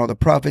Moses and all the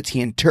prophets, he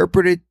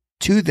interpreted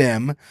to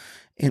them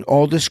in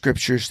all the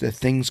scriptures the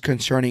things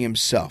concerning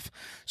himself.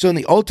 So in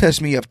the Old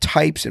Testament, you have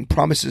types and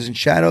promises and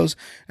shadows.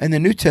 And the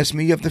New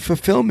Testament, you have the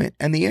fulfillment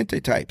and the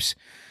antitypes.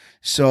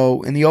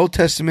 So in the Old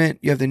Testament,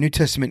 you have the New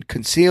Testament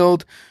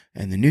concealed.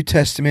 And the New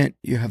Testament,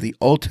 you have the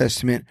Old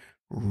Testament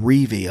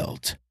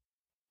revealed.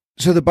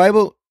 So the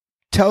Bible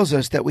tells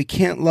us that we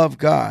can't love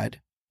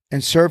God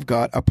and serve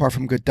God apart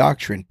from good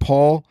doctrine.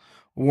 Paul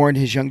warned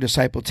his young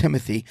disciple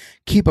Timothy,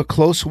 keep a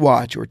close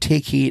watch or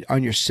take heed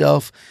on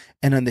yourself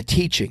and on the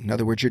teaching, in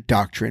other words, your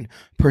doctrine.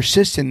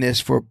 Persist in this,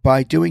 for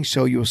by doing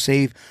so, you will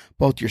save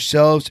both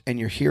yourselves and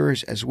your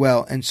hearers as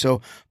well. And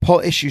so Paul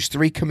issues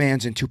 3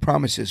 commands and 2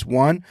 promises.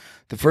 1,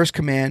 the first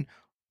command,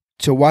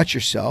 to watch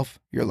yourself,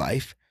 your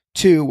life.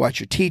 2, watch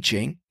your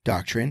teaching,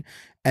 doctrine.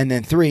 And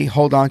then 3,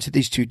 hold on to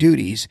these 2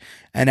 duties.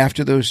 And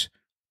after those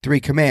 3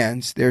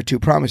 commands, there are 2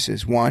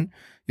 promises. 1,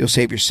 you'll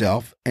save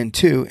yourself. And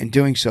 2, in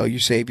doing so, you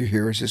save your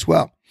hearers as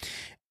well.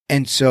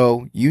 And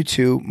so you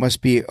too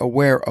must be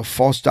aware of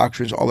false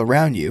doctrines all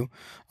around you,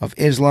 of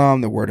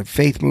Islam, the Word of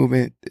Faith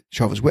movement,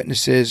 Jehovah's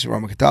Witnesses,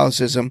 Roman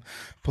Catholicism,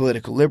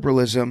 political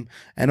liberalism,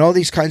 and all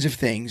these kinds of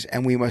things.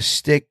 And we must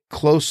stick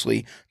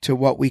closely to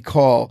what we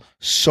call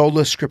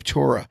sola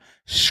scriptura,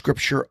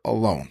 scripture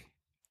alone.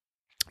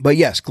 But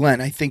yes,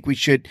 Glenn, I think we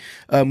should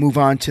move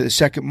on to the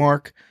second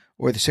mark,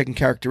 or the second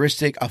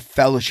characteristic, a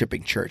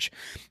fellowshipping church.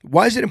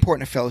 Why is it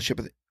important to fellowship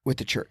with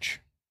the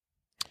church?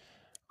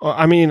 Well,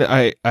 I mean,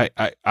 I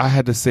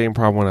had the same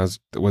problem when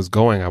I was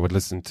going. I would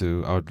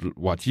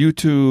watch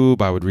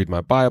YouTube, I would read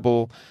my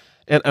Bible,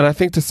 and I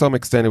think to some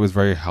extent it was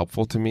very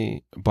helpful to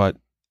me, but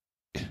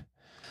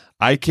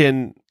I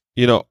can't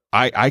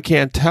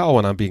tell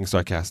when I'm being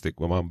sarcastic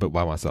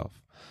by myself.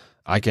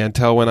 I can't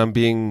tell when I'm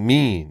being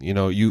mean.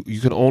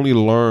 You can only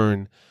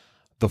learn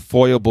the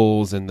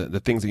foibles and the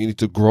things that you need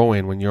to grow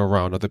in when you're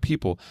around other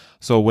people.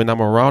 So when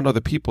I'm around other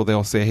people,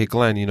 they'll say, hey,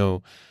 Glenn,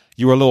 you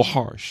were a little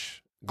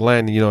harsh.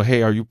 Glenn,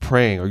 hey, are you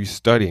praying? Are you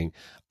studying?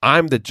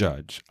 I'm the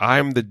judge.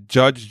 I'm the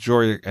judge,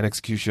 jury, and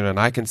executioner, and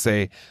I can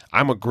say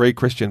I'm a great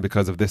Christian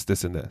because of this,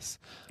 this, and this.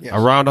 Yes.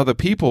 Around other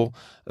people,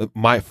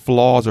 my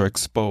flaws are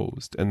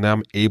exposed, and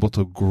I'm able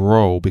to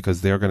grow because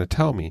they're going to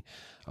tell me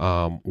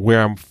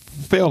where I'm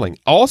failing.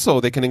 Also,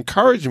 they can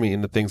encourage me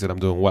in the things that I'm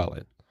doing well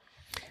in.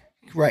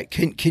 Right.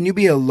 Can you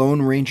be a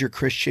Lone Ranger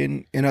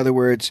Christian? In other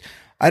words,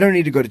 I don't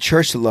need to go to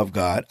church to love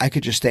God. I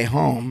could just stay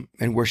home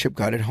and worship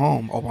God at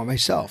home all by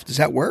myself. Does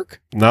that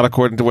work? Not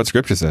according to what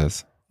Scripture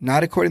says.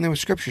 Not according to what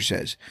Scripture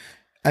says.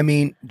 I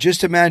mean,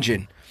 just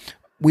imagine,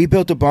 we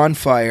built a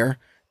bonfire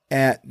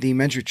at the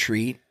men's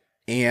retreat,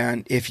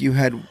 and if you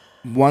had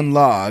one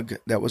log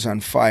that was on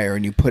fire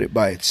and you put it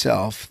by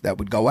itself, that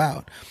would go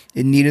out.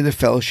 It needed the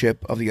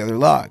fellowship of the other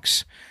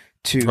logs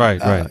to,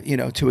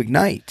 to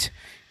ignite.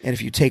 And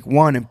if you take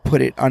one and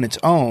put it on its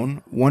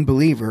own, one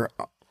believer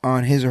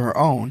on his or her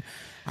own,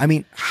 I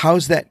mean,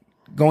 how's that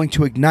going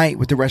to ignite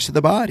with the rest of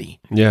the body?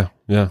 Yeah.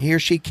 He or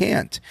she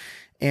can't.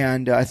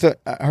 And I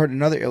heard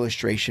another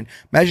illustration.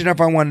 Imagine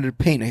if I wanted to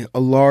paint a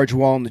large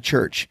wall in the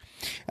church,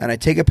 and I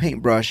take a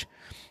paintbrush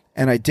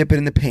and I dip it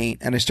in the paint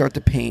and I start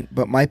to paint,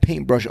 but my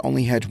paintbrush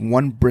only has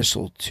one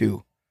bristle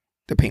to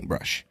the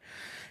paintbrush.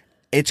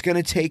 It's going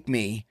to take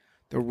me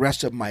the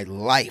rest of my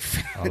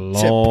life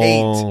to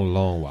paint.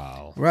 Long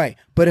while. Right.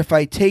 But if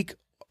I take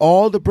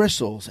all the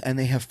bristles and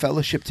they have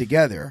fellowship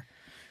together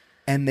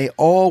and they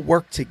all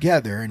work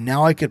together,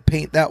 now I could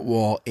paint that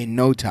wall in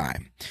no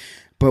time.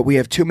 But we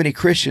have too many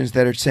Christians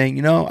that are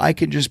saying, I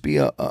can just be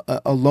a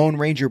Lone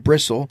Ranger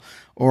bristle,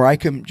 or I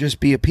can just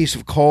be a piece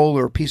of coal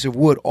or a piece of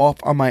wood off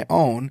on my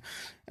own,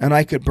 and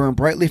I could burn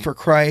brightly for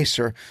Christ,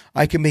 or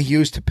I can be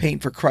used to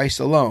paint for Christ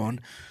alone.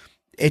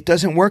 It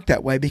doesn't work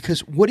that way,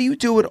 because what do you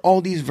do with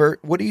all these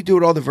what do you do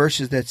with all the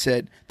verses that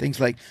said things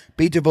like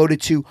be devoted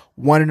to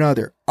one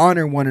another,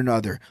 honor one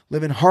another,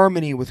 live in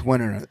harmony with one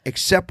another,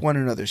 accept one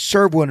another,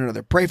 serve one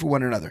another, pray for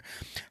one another?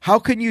 How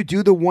can you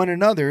do the one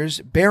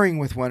another's, bearing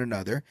with one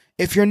another,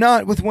 if you're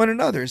not with one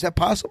another? Is that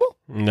possible?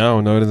 No,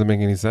 it doesn't make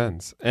any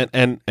sense.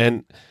 And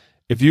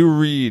if you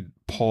read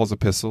Paul's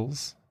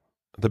epistles,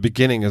 the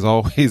beginning is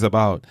always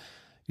about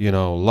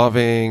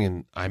loving,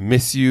 and I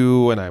miss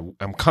you, and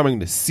I'm coming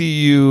to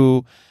see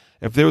you.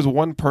 If there was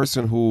one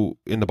person who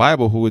in the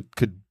Bible who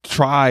could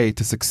try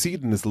to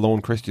succeed in this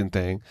lone Christian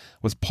thing,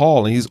 was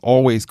Paul, and he's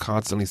always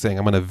constantly saying,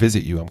 "I'm going to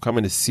visit you. I'm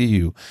coming to see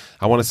you.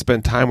 I want to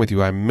spend time with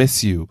you. I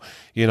miss you."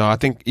 I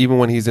think even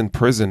when he's in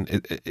prison,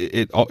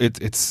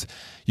 it's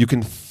you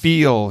can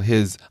feel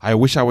his "I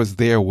wish I was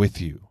there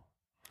with you."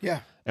 Yeah.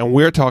 And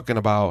we're talking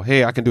about,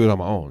 "Hey, I can do it on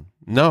my own."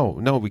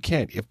 No, we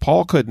can't. If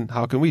Paul couldn't,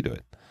 how can we do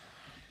it?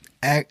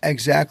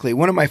 Exactly.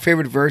 One of my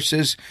favorite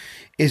verses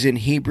is in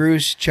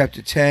Hebrews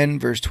chapter 10,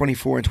 verse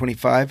 24 and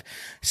 25. It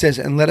says,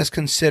 "And let us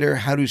consider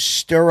how to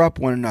stir up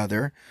one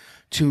another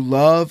to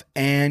love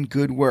and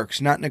good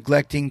works, not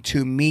neglecting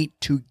to meet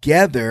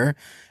together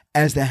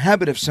as the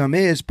habit of some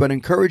is, but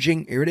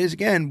encouraging," here it is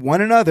again,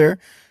 "one another,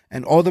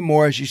 and all the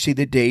more as you see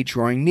the day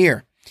drawing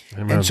near."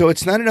 Amen. And so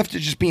it's not enough to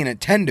just be an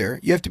attender.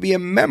 You have to be a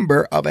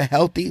member of a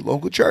healthy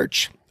local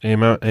church.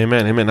 Amen.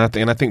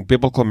 I think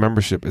biblical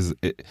membership is...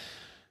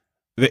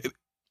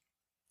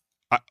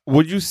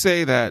 would you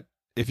say that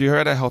if you're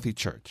at a healthy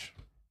church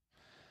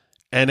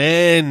and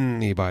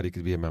anybody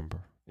could be a member,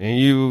 and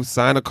you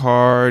sign a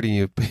card and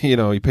you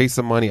pay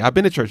some money? I've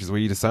been to churches where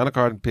you just sign a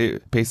card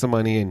and pay some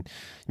money and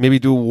maybe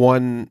do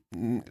one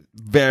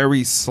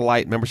very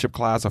slight membership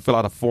class or fill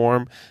out a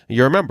form, and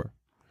you're a member.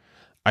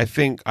 I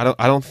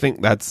don't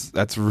think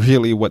that's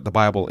really what the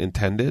Bible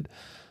intended.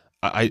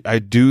 I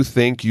do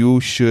think you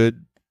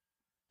should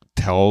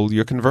tell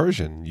your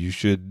conversion. You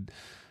should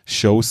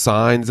show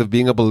signs of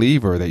being a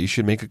believer, that you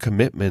should make a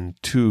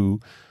commitment to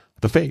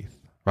the faith,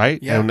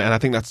 right? Yeah. And I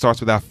think that starts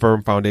with that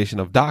firm foundation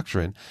of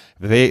doctrine.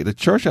 If the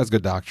church has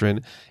good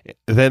doctrine,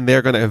 then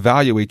they're going to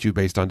evaluate you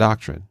based on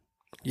doctrine.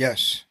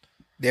 Yes.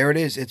 There it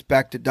is. It's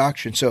back to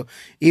doctrine. So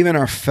even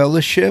our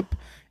fellowship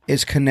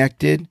is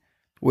connected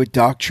with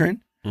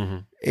doctrine. Mm-hmm.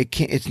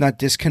 It's not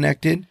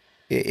disconnected.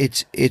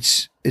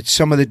 It's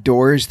some of the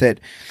doors that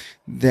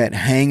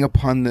hang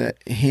upon the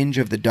hinge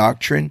of the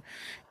doctrine.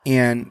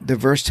 And the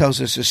verse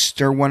tells us to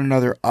stir one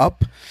another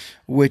up,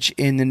 which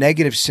in the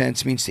negative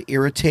sense means to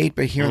irritate,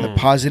 but here in the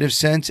positive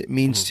sense, it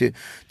means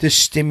to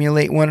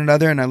stimulate one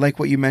another. And I like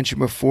what you mentioned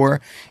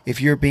before.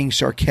 If you're being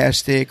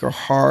sarcastic or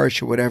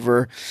harsh or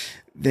whatever,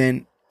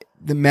 then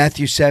the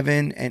Matthew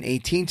 7 and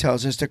 18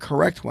 tells us to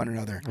correct one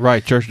another.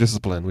 Right, church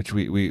discipline, which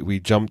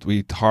we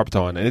harped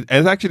on. And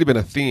it's actually been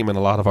a theme in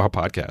a lot of our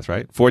podcasts,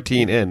 right?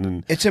 14 in.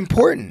 And it's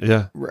important.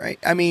 Yeah. Right?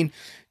 I mean,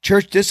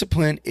 church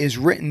discipline is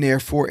written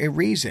there for a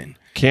reason.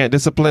 Can't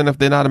discipline if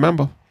they're not a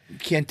member.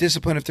 Can't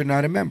discipline if they're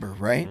not a member,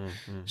 right?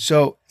 Mm-hmm.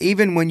 So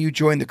even when you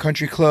join the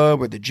country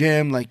club or the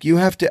gym, like, you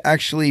have to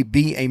actually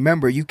be a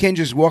member. You can't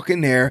just walk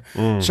in there,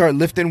 start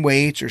lifting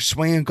weights or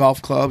swinging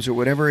golf clubs or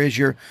whatever is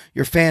your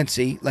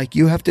fancy. Like,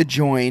 you have to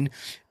join,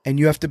 and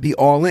you have to be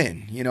all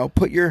in.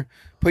 Put your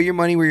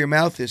money where your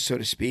mouth is, so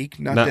to speak.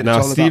 Not that it's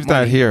all Steve's about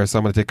money. Not here, so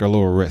I'm going to take a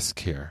little risk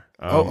here.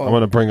 I'm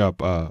going to bring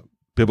up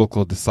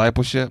biblical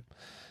discipleship.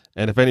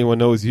 And if anyone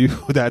knows you,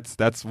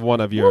 that's one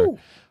of your. Woo.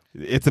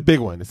 It's a big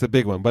one. It's a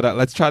big one. But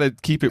let's try to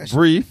keep it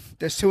brief.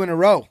 There's 2 in a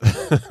row.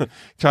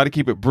 Try to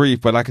keep it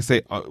brief. But like I say,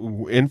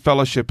 in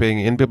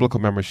fellowshipping, in biblical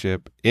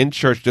membership, in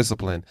church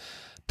discipline,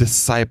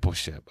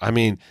 discipleship. I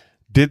mean,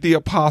 did the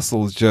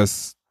apostles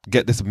just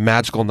get this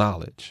magical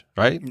knowledge?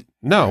 Right?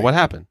 No. Right. What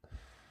happened?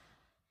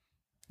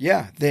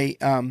 Yeah, they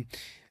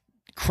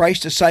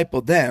Christ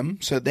discipled them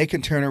so they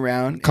can turn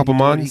around. A couple and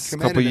do what he months,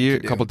 commanded couple them to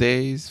years, do. couple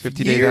days,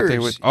 50 Years, days after they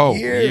were. Oh,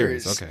 years.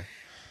 years. Okay.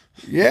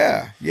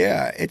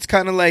 Yeah. It's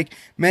kind of like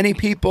many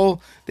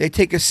people, they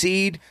take a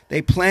seed,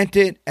 they plant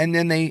it, and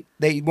then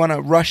they want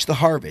to rush the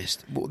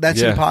harvest. Well,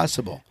 that's Yeah.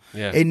 impossible.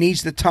 Yeah. It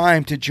needs the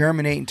time to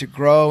germinate and to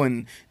grow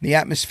in the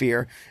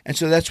atmosphere. And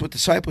so that's what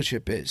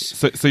discipleship is.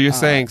 So you're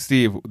saying,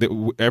 Steve,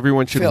 that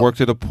everyone should Phil. work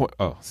to the point.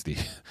 Oh,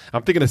 Steve,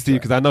 I'm thinking of Steve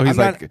because I know he's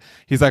I'm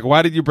like,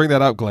 why did you bring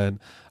that up, Glenn?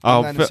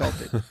 I'm not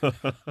insulted.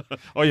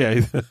 Oh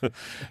yeah.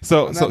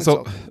 so I'm not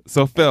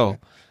insulted. Phil.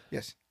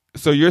 Yes.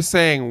 So you're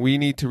saying we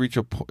need to reach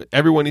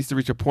everyone needs to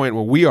reach a point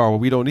where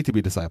we don't need to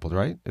be discipled,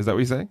 right? Is that what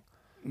you're saying?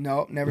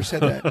 No, never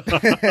said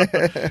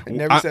that.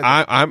 Never said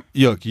that.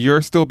 Look,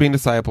 you're still being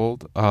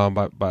discipled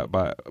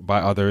by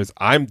others.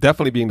 I'm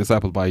definitely being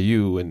discipled by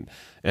you and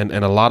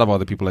a lot of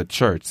other people at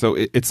church. So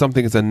it's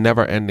something. It's a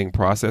never ending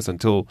process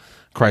until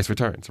Christ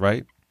returns,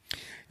 right?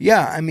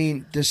 Yeah, I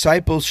mean,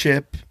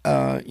 discipleship,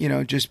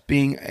 just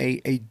being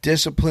a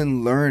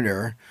disciplined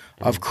learner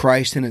of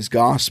Christ and his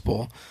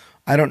gospel.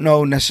 I don't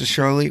know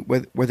necessarily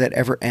where that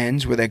ever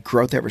ends, where that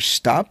growth ever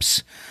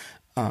stops.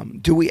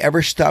 Do we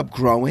ever stop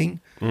growing?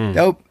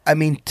 No, I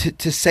mean,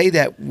 to say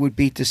that would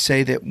be to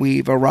say that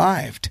we've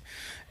arrived.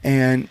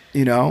 And,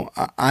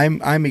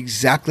 I'm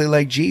exactly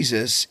like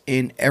Jesus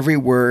in every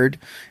word,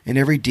 in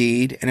every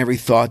deed, and every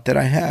thought that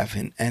I have.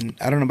 And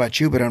I don't know about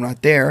you, but I'm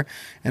not there.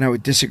 And I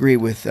would disagree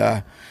with,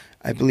 I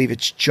believe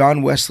it's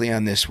John Wesley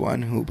on this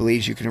one, who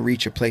believes you can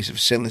reach a place of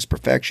sinless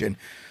perfection.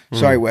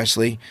 Sorry,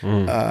 Wesley.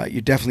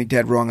 You're definitely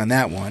dead wrong on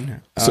that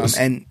one.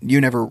 And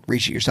you never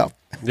reach it yourself.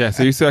 Yeah,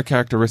 so you say a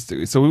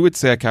characteristic. So we would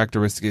say a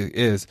characteristic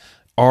is,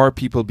 are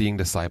people being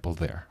discipled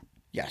there?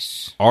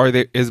 Yes.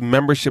 Is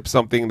membership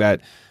something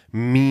that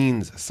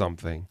means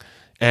something?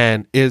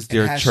 And is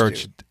their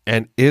church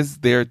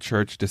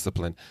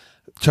discipline?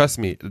 Trust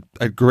me,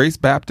 at Grace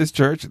Baptist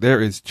Church,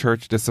 there is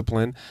church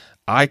discipline.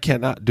 I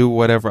cannot do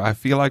whatever I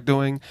feel like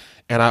doing.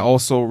 And I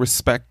also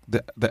respect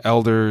the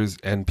elders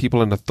and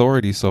people in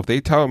authority. So if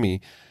they tell me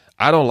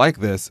I don't like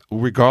this,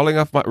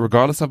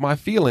 regardless of my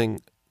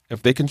feeling,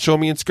 if they can show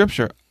me in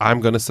Scripture, I'm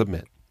going to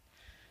submit.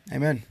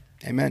 Amen.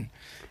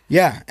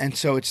 Yeah, and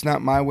so it's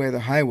not my way or the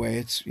highway.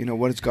 It's,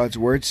 what does God's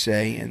word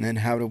say, and then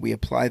how do we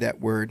apply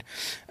that word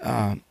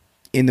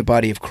in the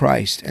body of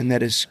Christ? And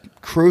that is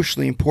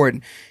crucially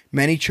important.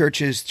 Many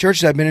churches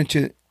I've been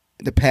into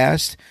the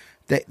past,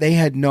 they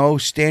had no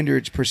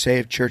standards per se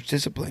of church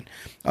discipline,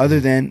 other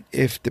than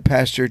if the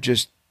pastor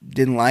just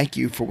didn't like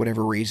you for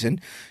whatever reason.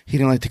 He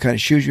didn't like the kind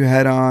of shoes you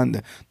had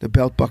on, the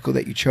belt buckle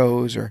that you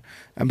chose, or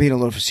I'm being a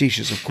little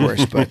facetious, of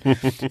course, but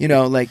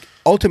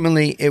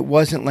ultimately it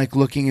wasn't like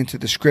looking into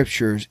the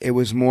scriptures. It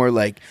was more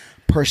like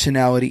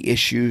personality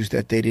issues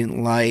that they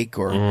didn't like,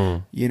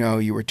 or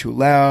you were too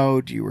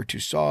loud, you were too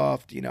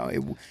soft.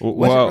 It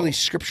wasn't really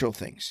scriptural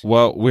things.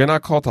 Well, we're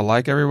not called to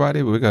like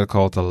everybody, but we got to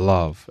call to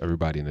love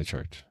everybody in the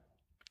church.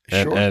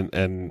 Sure.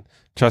 And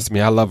trust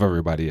me, I love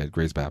everybody at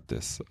Grace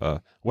Baptist,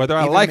 whether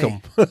I Even like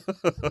me.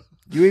 them.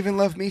 You even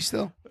love me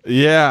still?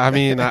 Yeah, I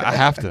mean, I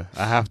have to.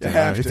 You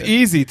have It's to.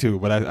 easy to,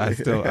 but I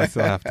still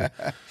have to.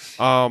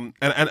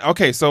 And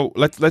okay, so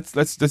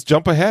let's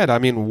jump ahead. I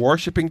mean,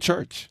 worshiping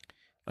church.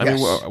 I mean,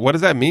 Yes. what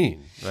does that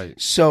mean? Right.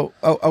 So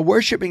a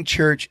worshiping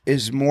church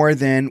is more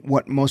than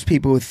what most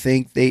people would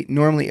think. They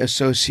normally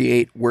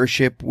associate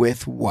worship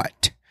with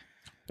what?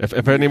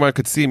 If anyone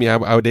could see me,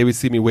 they would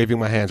see me waving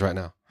my hands right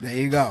now. There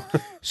you go.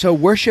 So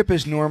worship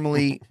is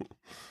normally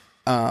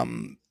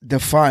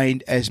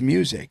defined as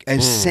music,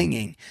 as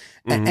singing.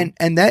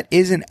 And that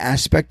is an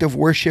aspect of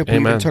worship. We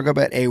Amen. can talk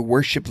about a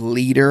worship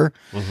leader,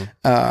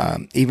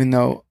 even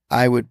though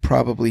I would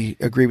probably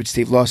agree with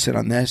Steve Lawson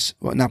on this.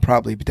 Well, not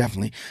probably, but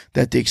definitely,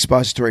 that the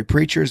expository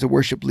preacher is the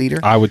worship leader.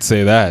 I would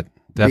say that,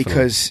 definitely.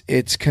 Because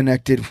it's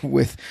connected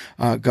with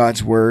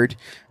God's word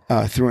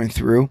through and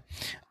through.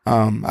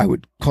 I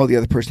would call the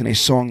other person a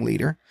song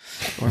leader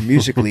or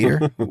music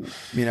leader.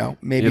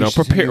 Maybe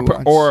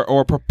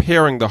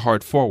preparing the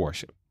heart for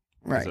worship.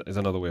 Right is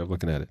another way of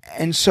looking at it.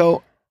 And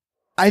so,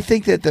 I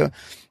think that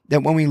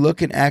that when we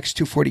look in Acts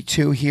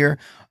 2:42 here,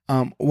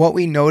 what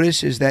we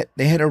notice is that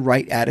they had a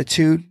right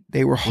attitude.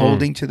 They were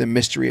holding to the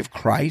mystery of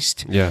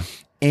Christ. Yeah.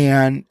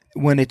 And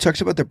when it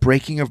talks about the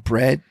breaking of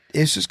bread,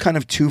 this is kind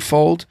of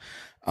twofold.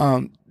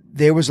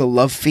 There was a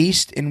love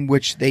feast in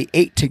which they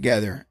ate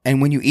together.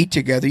 And when you eat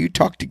together, you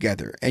talk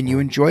together and you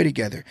enjoy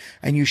together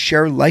and you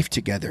share life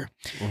together.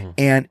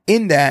 And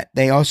in that,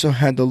 they also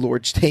had the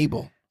Lord's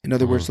table. In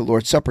other words, the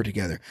Lord's Supper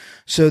together.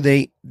 So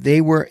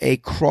they were a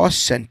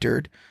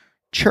cross-centered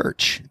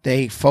church.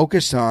 They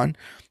focused on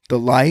the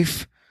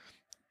life,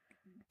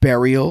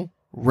 burial,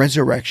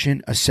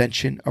 resurrection,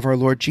 ascension of our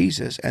Lord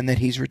Jesus, and that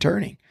he's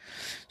returning.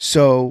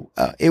 So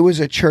it was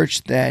a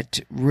church that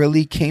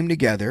really came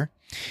together,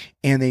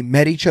 and they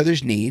met each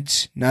other's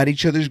needs, not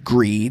each other's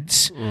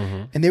greeds,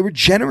 and they were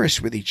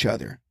generous with each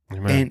other.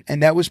 Amen.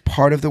 And that was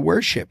part of the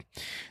worship.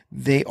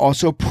 They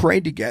also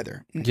prayed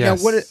together.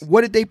 Yes. Now,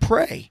 what did they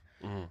pray?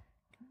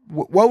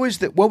 What was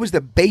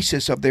the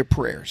basis of their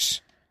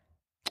prayers?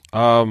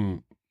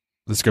 The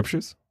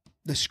scriptures.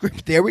 The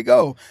script. There we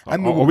go. Are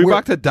we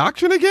back to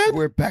doctrine again?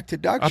 We're back to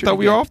doctrine. I thought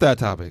we were off that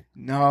topic.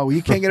 No,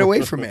 you can't get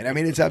away from it. I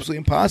mean, it's absolutely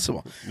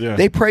impossible. Yeah.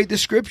 They prayed the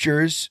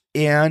scriptures,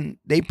 and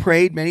they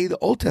prayed many of the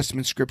Old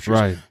Testament scriptures.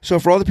 Right. So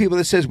for all the people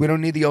that says we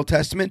don't need the Old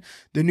Testament,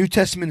 the New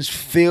Testament is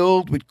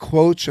filled with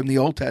quotes from the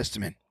Old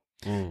Testament.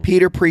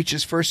 Peter preached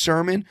his first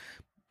sermon.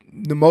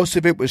 The most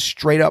of it was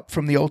straight up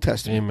from the Old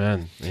Testament.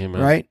 Amen.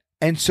 Amen. Right?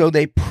 And so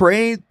they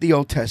prayed the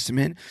Old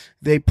Testament.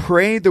 They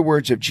prayed the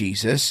words of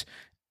Jesus.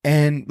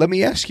 And let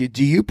me ask you,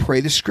 do you pray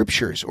the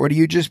scriptures, or do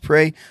you just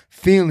pray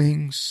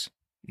feelings?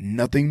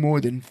 Nothing more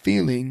than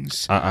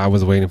feelings. I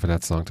was waiting for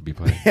that song to be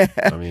played.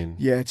 I mean,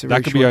 yeah, it's a that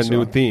very could be our short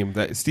new song.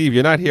 theme. Steve,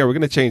 you're not here. We're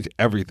going to change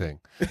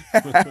everything.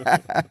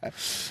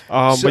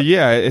 But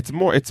yeah, it's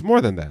more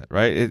than that,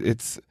 right?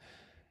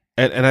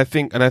 And I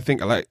think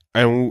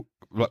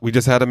we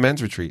just had a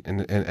men's retreat,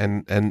 and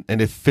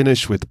it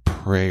finished with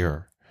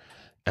prayer,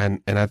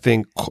 and I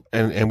think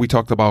and we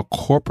talked about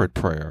corporate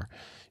prayer.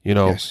 You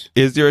know, Yes.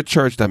 Is there a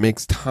church that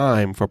makes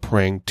time for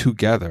praying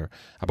together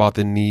about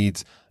the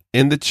needs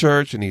in the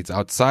church, the needs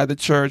outside the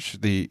church,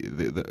 the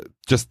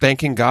just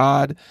thanking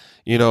God?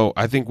 You know,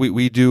 I think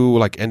we do,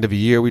 like, end of the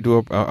year, we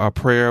do a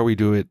prayer. We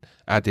do it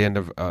at the end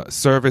of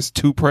service,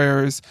 2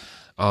 prayers.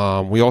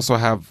 We also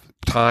have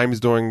times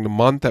during the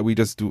month that we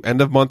just do end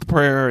of month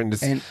prayer,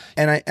 and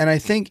I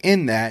think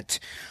in that,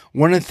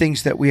 one of the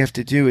things that we have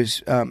to do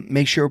is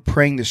make sure we're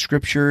praying the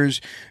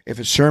scriptures. If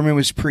a sermon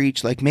was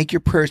preached, like, make your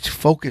prayers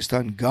focused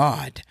on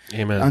God,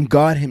 Amen. on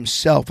God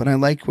himself. And I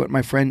like what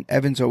my friend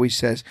Evans always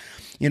says.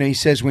 You know, he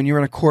says when you're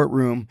in a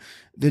courtroom,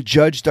 the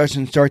judge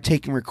doesn't start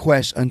taking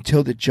requests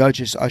until the judge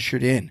is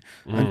ushered in,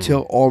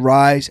 until all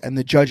rise and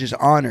the judge is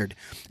honored.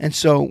 And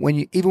so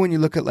even when you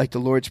look at, like, the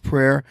Lord's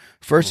Prayer,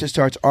 first it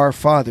starts Our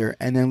Father,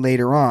 and then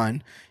later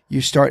on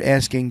you start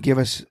asking, give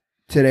us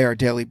today our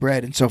daily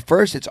bread. And so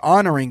first it's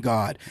honoring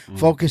God,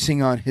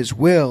 focusing on his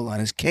will, on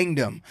his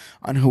kingdom,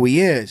 on who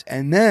he is.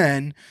 And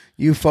then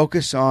you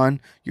focus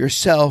on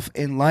yourself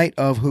in light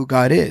of who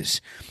God is.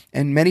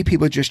 And many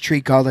people just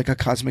treat God like a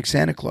cosmic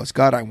Santa Claus.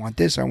 God, I want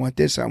this, I want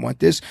this, I want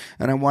this,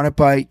 and I want it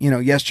by,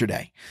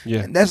 yesterday.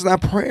 Yeah. And that's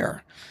not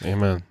prayer.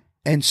 Amen.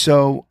 And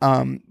so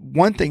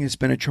one thing that's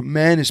been a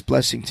tremendous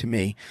blessing to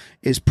me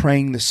is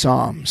praying the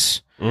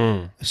Psalms.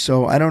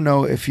 So I don't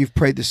know if you've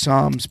prayed the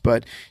Psalms,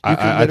 but you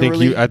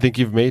can I think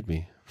you've made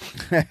me,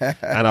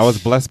 and I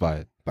was blessed by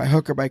it. By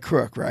hook or by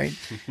crook, right?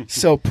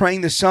 So praying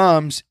the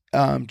Psalms,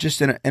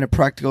 just in a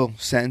practical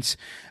sense,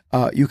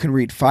 you can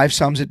read 5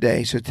 Psalms a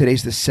day. So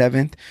today's the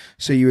 7th.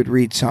 So you would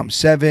read Psalm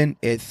 7,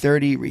 add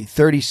 30, read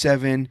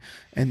 37,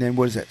 and then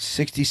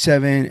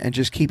 67, and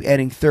just keep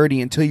adding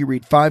 30 until you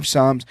read 5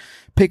 Psalms.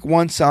 Pick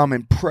one Psalm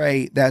and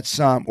pray that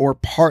Psalm, or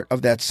part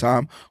of that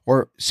Psalm,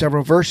 or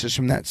several verses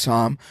from that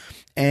Psalm.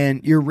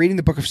 And you're reading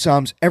the book of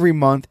Psalms every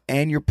month,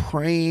 and you're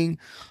praying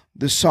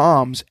the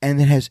Psalms, and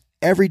it has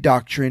every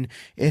doctrine,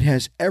 it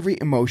has every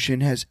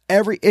emotion, has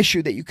every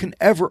issue that you can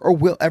ever or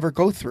will ever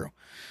go through.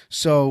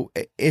 So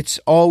it's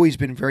always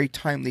been very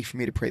timely for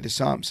me to pray the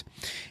Psalms.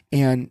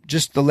 And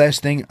just the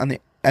last thing on the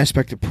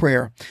aspect of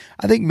prayer,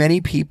 I think many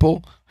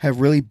people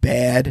have really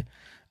bad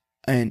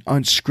and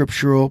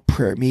unscriptural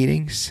prayer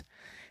meetings.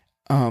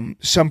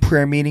 Some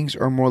prayer meetings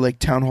are more like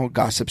town hall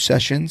gossip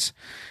sessions.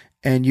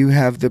 And you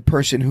have the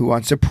person who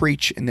wants to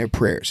preach in their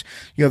prayers.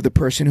 You have the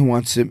person who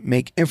wants to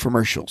make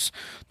infomercials.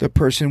 The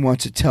person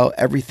wants to tell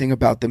everything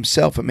about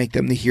themselves and make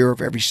them the hero of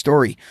every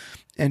story.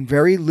 And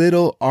very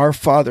little, Our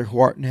Father who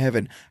art in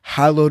heaven,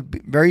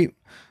 very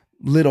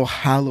little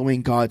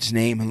hallowing God's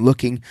name and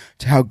looking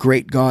to how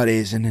great God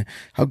is and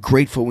how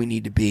grateful we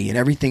need to be. And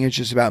everything is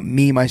just about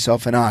me,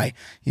 myself, and I,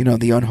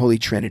 the unholy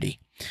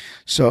Trinity.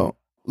 So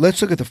let's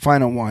look at the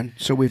final one.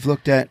 So we've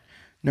looked at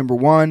number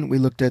 1, we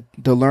looked at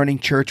the learning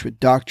church with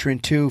doctrine.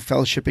 2,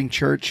 fellowshipping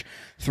church.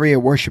 3, a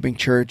worshiping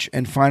church.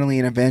 And finally,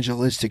 an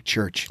evangelistic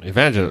church.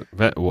 Evangel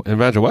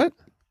what?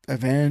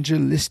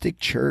 Evangelistic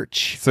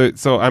church.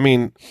 So I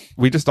mean,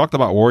 we just talked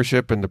about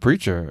worship and the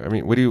preacher. I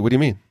mean, what do you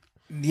mean?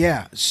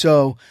 Yeah.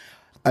 So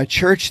a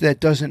church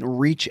that doesn't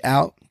reach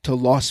out to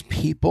lost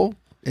people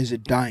is a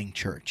dying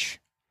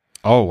church.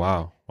 Oh,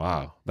 wow.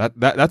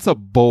 That's a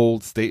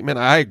bold statement.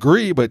 I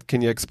agree, but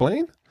can you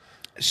explain?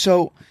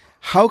 So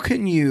how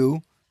can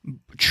you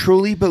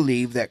truly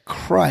believe that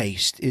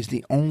Christ is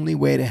the only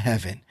way to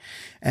heaven,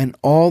 and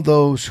all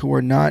those who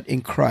are not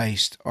in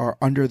Christ are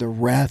under the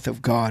wrath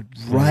of God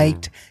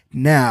right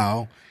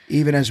now,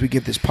 even as we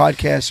give this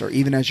podcast or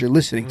even as you're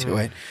listening to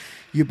it?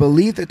 You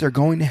believe that they're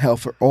going to hell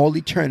for all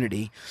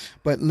eternity,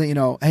 but,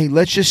 hey,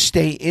 let's just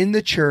stay in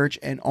the church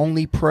and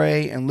only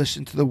pray and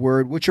listen to the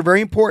word, which are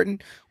very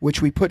important,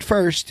 which we put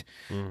first.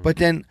 But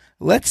then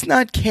let's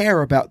not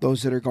care about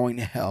those that are going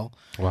to hell.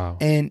 Wow.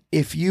 And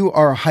if you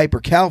are a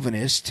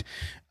hyper-Calvinist,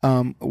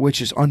 which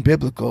is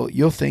unbiblical,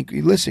 you'll think,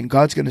 listen,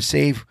 God's going to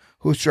save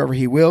whosoever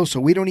he will, so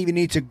we don't even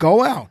need to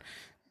go out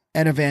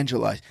and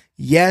evangelize.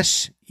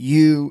 Yes,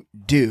 you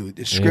do.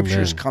 The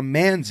scriptures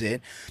commands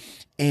it,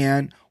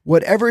 and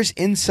whatever is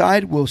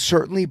inside will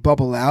certainly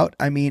bubble out.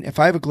 I mean, if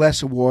I have a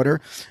glass of water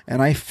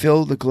and I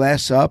fill the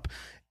glass up,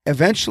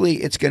 eventually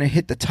it's going to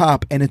hit the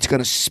top and it's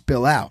going to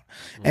spill out.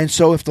 And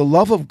so if the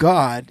love of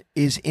God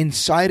is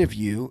inside of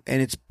you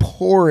and it's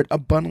poured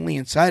abundantly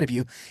inside of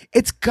you,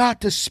 it's got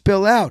to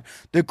spill out.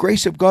 The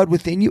grace of God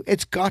within you,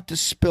 it's got to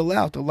spill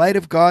out. The light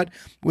of God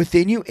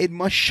within you, it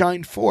must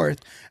shine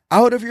forth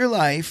out of your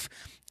life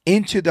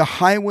into the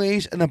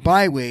highways and the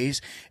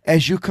byways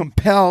as you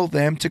compel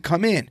them to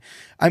come in.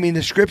 I mean,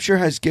 the scripture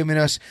has given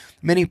us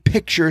many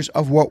pictures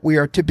of what we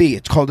are to be.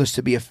 It's called us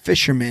to be a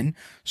fisherman.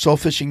 Soul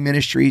Fishing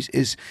Ministries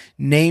is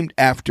named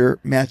after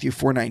Matthew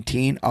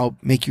 4:19. I'll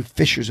make you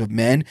fishers of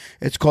men.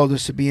 It's called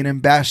us to be an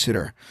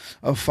ambassador,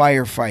 a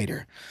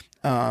firefighter,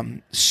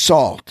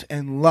 salt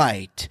and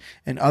light,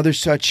 and other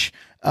such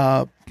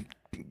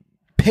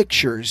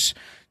pictures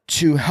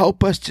to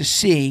help us to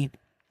see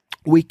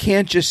we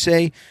can't just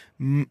say,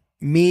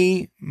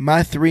 me,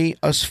 my three,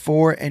 us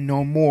four, and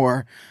no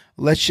more.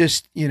 Let's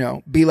just,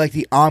 be like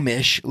the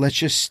Amish. Let's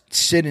just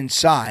sit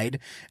inside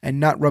and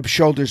not rub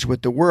shoulders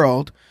with the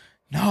world.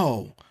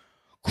 No.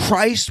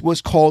 Christ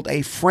was called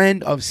a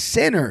friend of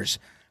sinners.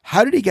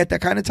 How did he get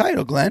that kind of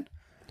title, Glenn?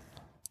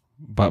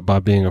 By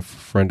being a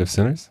friend of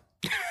sinners?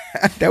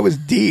 That was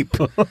deep.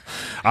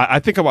 I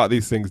think about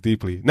these things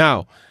deeply.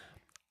 Now,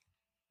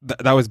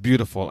 that was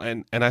beautiful.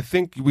 And I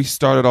think we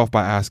started off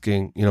by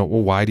asking,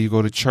 why do you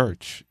go to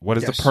church? What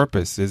is the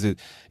purpose? Is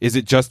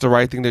it just the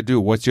right thing to do?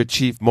 What's your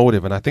chief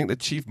motive? And I think the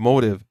chief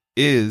motive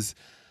is,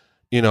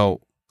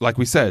 like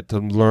we said, to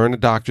learn the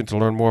doctrine, to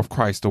learn more of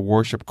Christ, to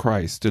worship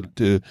Christ,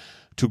 to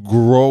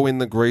grow in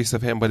the grace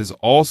of him, but is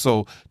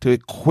also to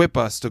equip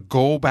us to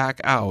go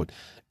back out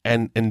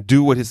and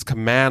do what his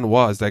command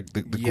was, like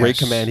the great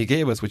command he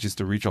gave us, which is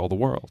to reach all the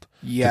world.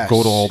 Yes. To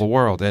go to all the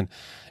world. And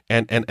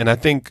I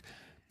think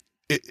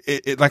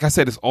it, like I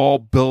said, it's all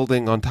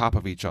building on top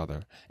of each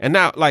other. And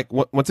now,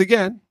 once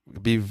again,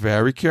 be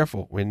very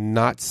careful. We're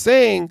not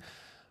saying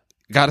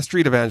got to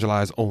street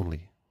evangelize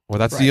only, or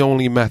that's the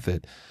only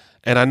method.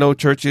 And I know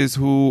churches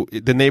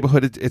the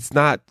neighborhood, it's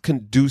not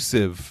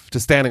conducive to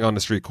standing on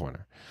the street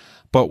corner.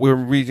 But we're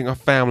reaching our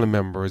family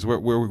members.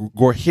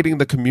 We're hitting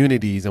the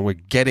communities, and we're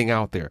getting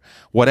out there,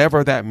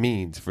 whatever that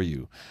means for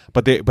you.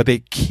 But they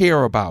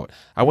care about.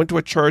 I went to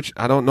a church.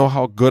 I don't know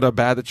how good or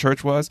bad the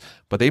church was,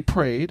 but they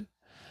prayed.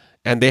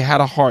 And they had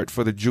a heart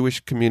for the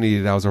Jewish community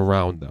that was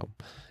around them,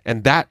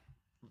 and that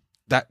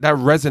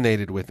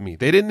resonated with me.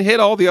 They didn't hit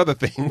all the other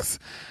things,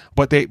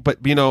 but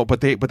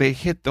they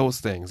hit those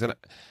things.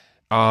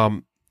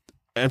 And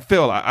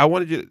Phil, I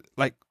wanted you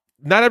to,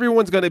 not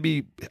everyone's going to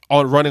be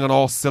running on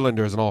all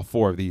cylinders in all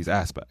four of these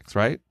aspects,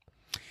 right?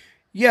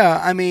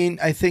 Yeah, I mean,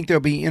 I think there'll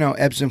be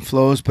ebbs and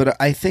flows, but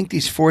I think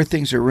these four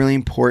things are really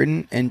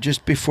important. And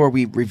just before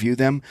we review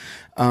them,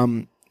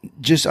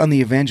 just on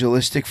the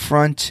evangelistic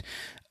front.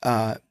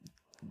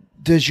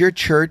 Does your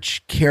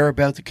church care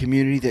about the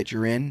community that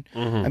you're in?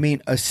 Mm-hmm. I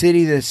mean, a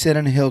city that's set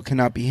on a hill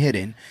cannot be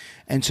hidden.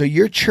 And so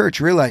your church,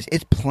 realize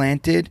it's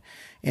planted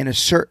on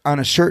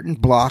a certain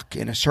block,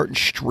 in a certain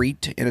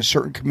street, in a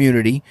certain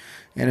community,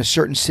 in a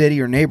certain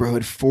city or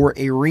neighborhood for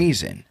a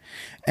reason.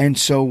 And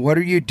so what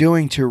are you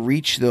doing to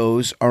reach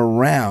those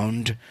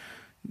around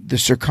the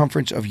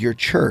circumference of your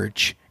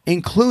church,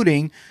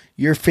 including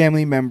your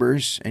family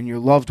members and your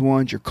loved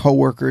ones, your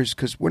coworkers?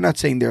 Because we're not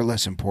saying they're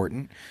less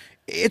important.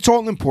 It's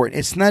all important.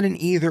 It's not an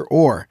either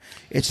or.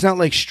 It's not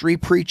like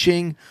street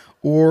preaching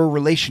or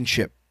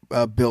relationship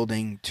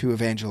building to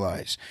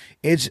evangelize.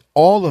 It's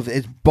all of it.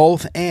 It's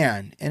both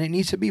and it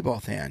needs to be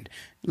both and.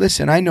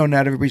 Listen, I know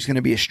not everybody's going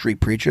to be a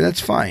street preacher.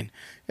 That's fine.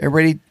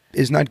 Everybody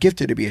is not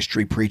gifted to be a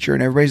street preacher,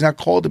 and everybody's not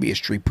called to be a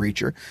street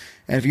preacher.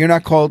 And if you're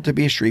not called to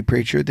be a street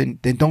preacher, then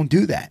don't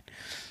do that.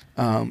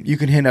 You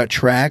can hand out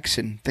tracts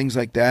and things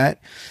like that.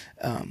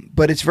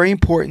 But it's very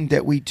important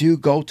that we do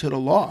go to the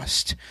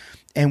lost.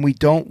 And we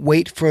don't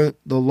wait for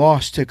the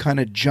lost to kind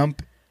of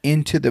jump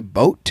into the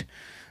boat.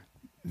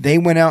 They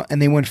went out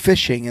and they went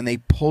fishing and they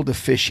pulled a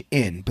fish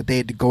in, but they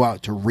had to go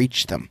out to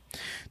reach them.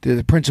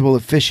 The principle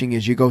of fishing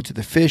is you go to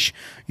the fish.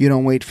 You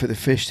don't wait for the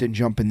fish to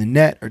jump in the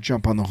net or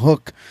jump on the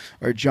hook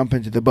or jump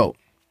into the boat.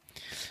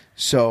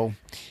 So,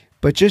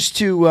 but just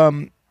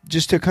to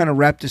kind of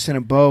wrap this in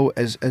a bow,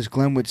 as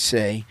Glenn would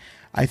say,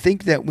 I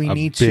think that we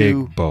need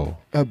to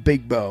a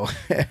big bow.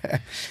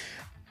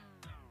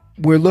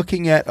 We're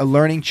looking at a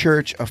learning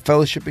church, a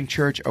fellowshipping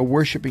church, a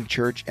worshiping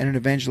church, and an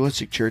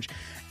evangelistic church.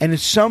 And in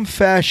some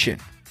fashion,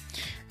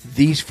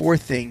 these four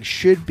things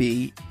should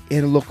be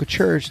in a local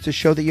church to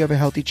show that you have a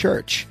healthy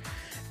church.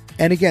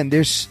 And again,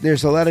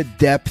 there's a lot of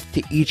depth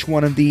to each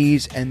one of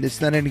these, and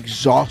it's not an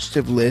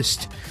exhaustive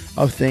list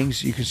of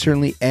things. You can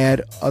certainly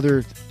add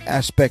other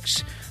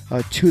aspects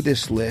to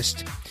this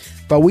list.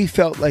 But we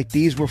felt like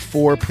these were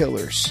 4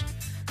 pillars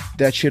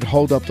that should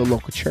hold up the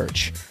local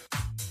church.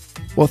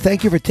 Well,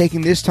 thank you for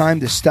taking this time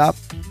to stop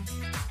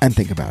and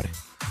think about it.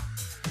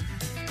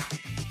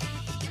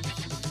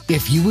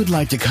 If you would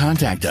like to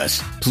contact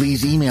us,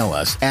 please email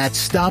us at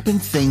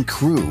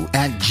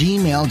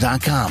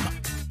stopandthinkcrew@gmail.com.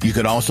 You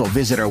could also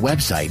visit our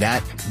website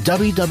at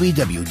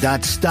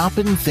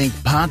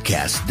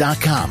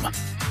www.stopandthinkpodcast.com.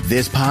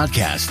 This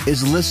podcast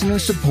is listener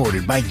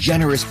supported by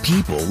generous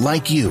people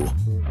like you.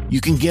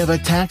 You can give a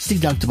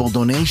tax-deductible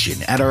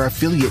donation at our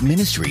affiliate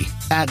ministry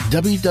at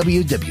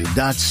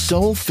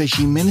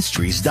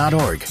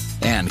www.soulfishingministries.org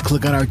and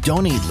click on our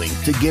donate link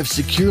to give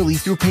securely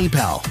through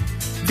PayPal.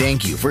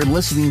 Thank you for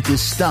listening to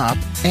Stop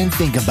and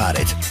Think About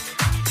It.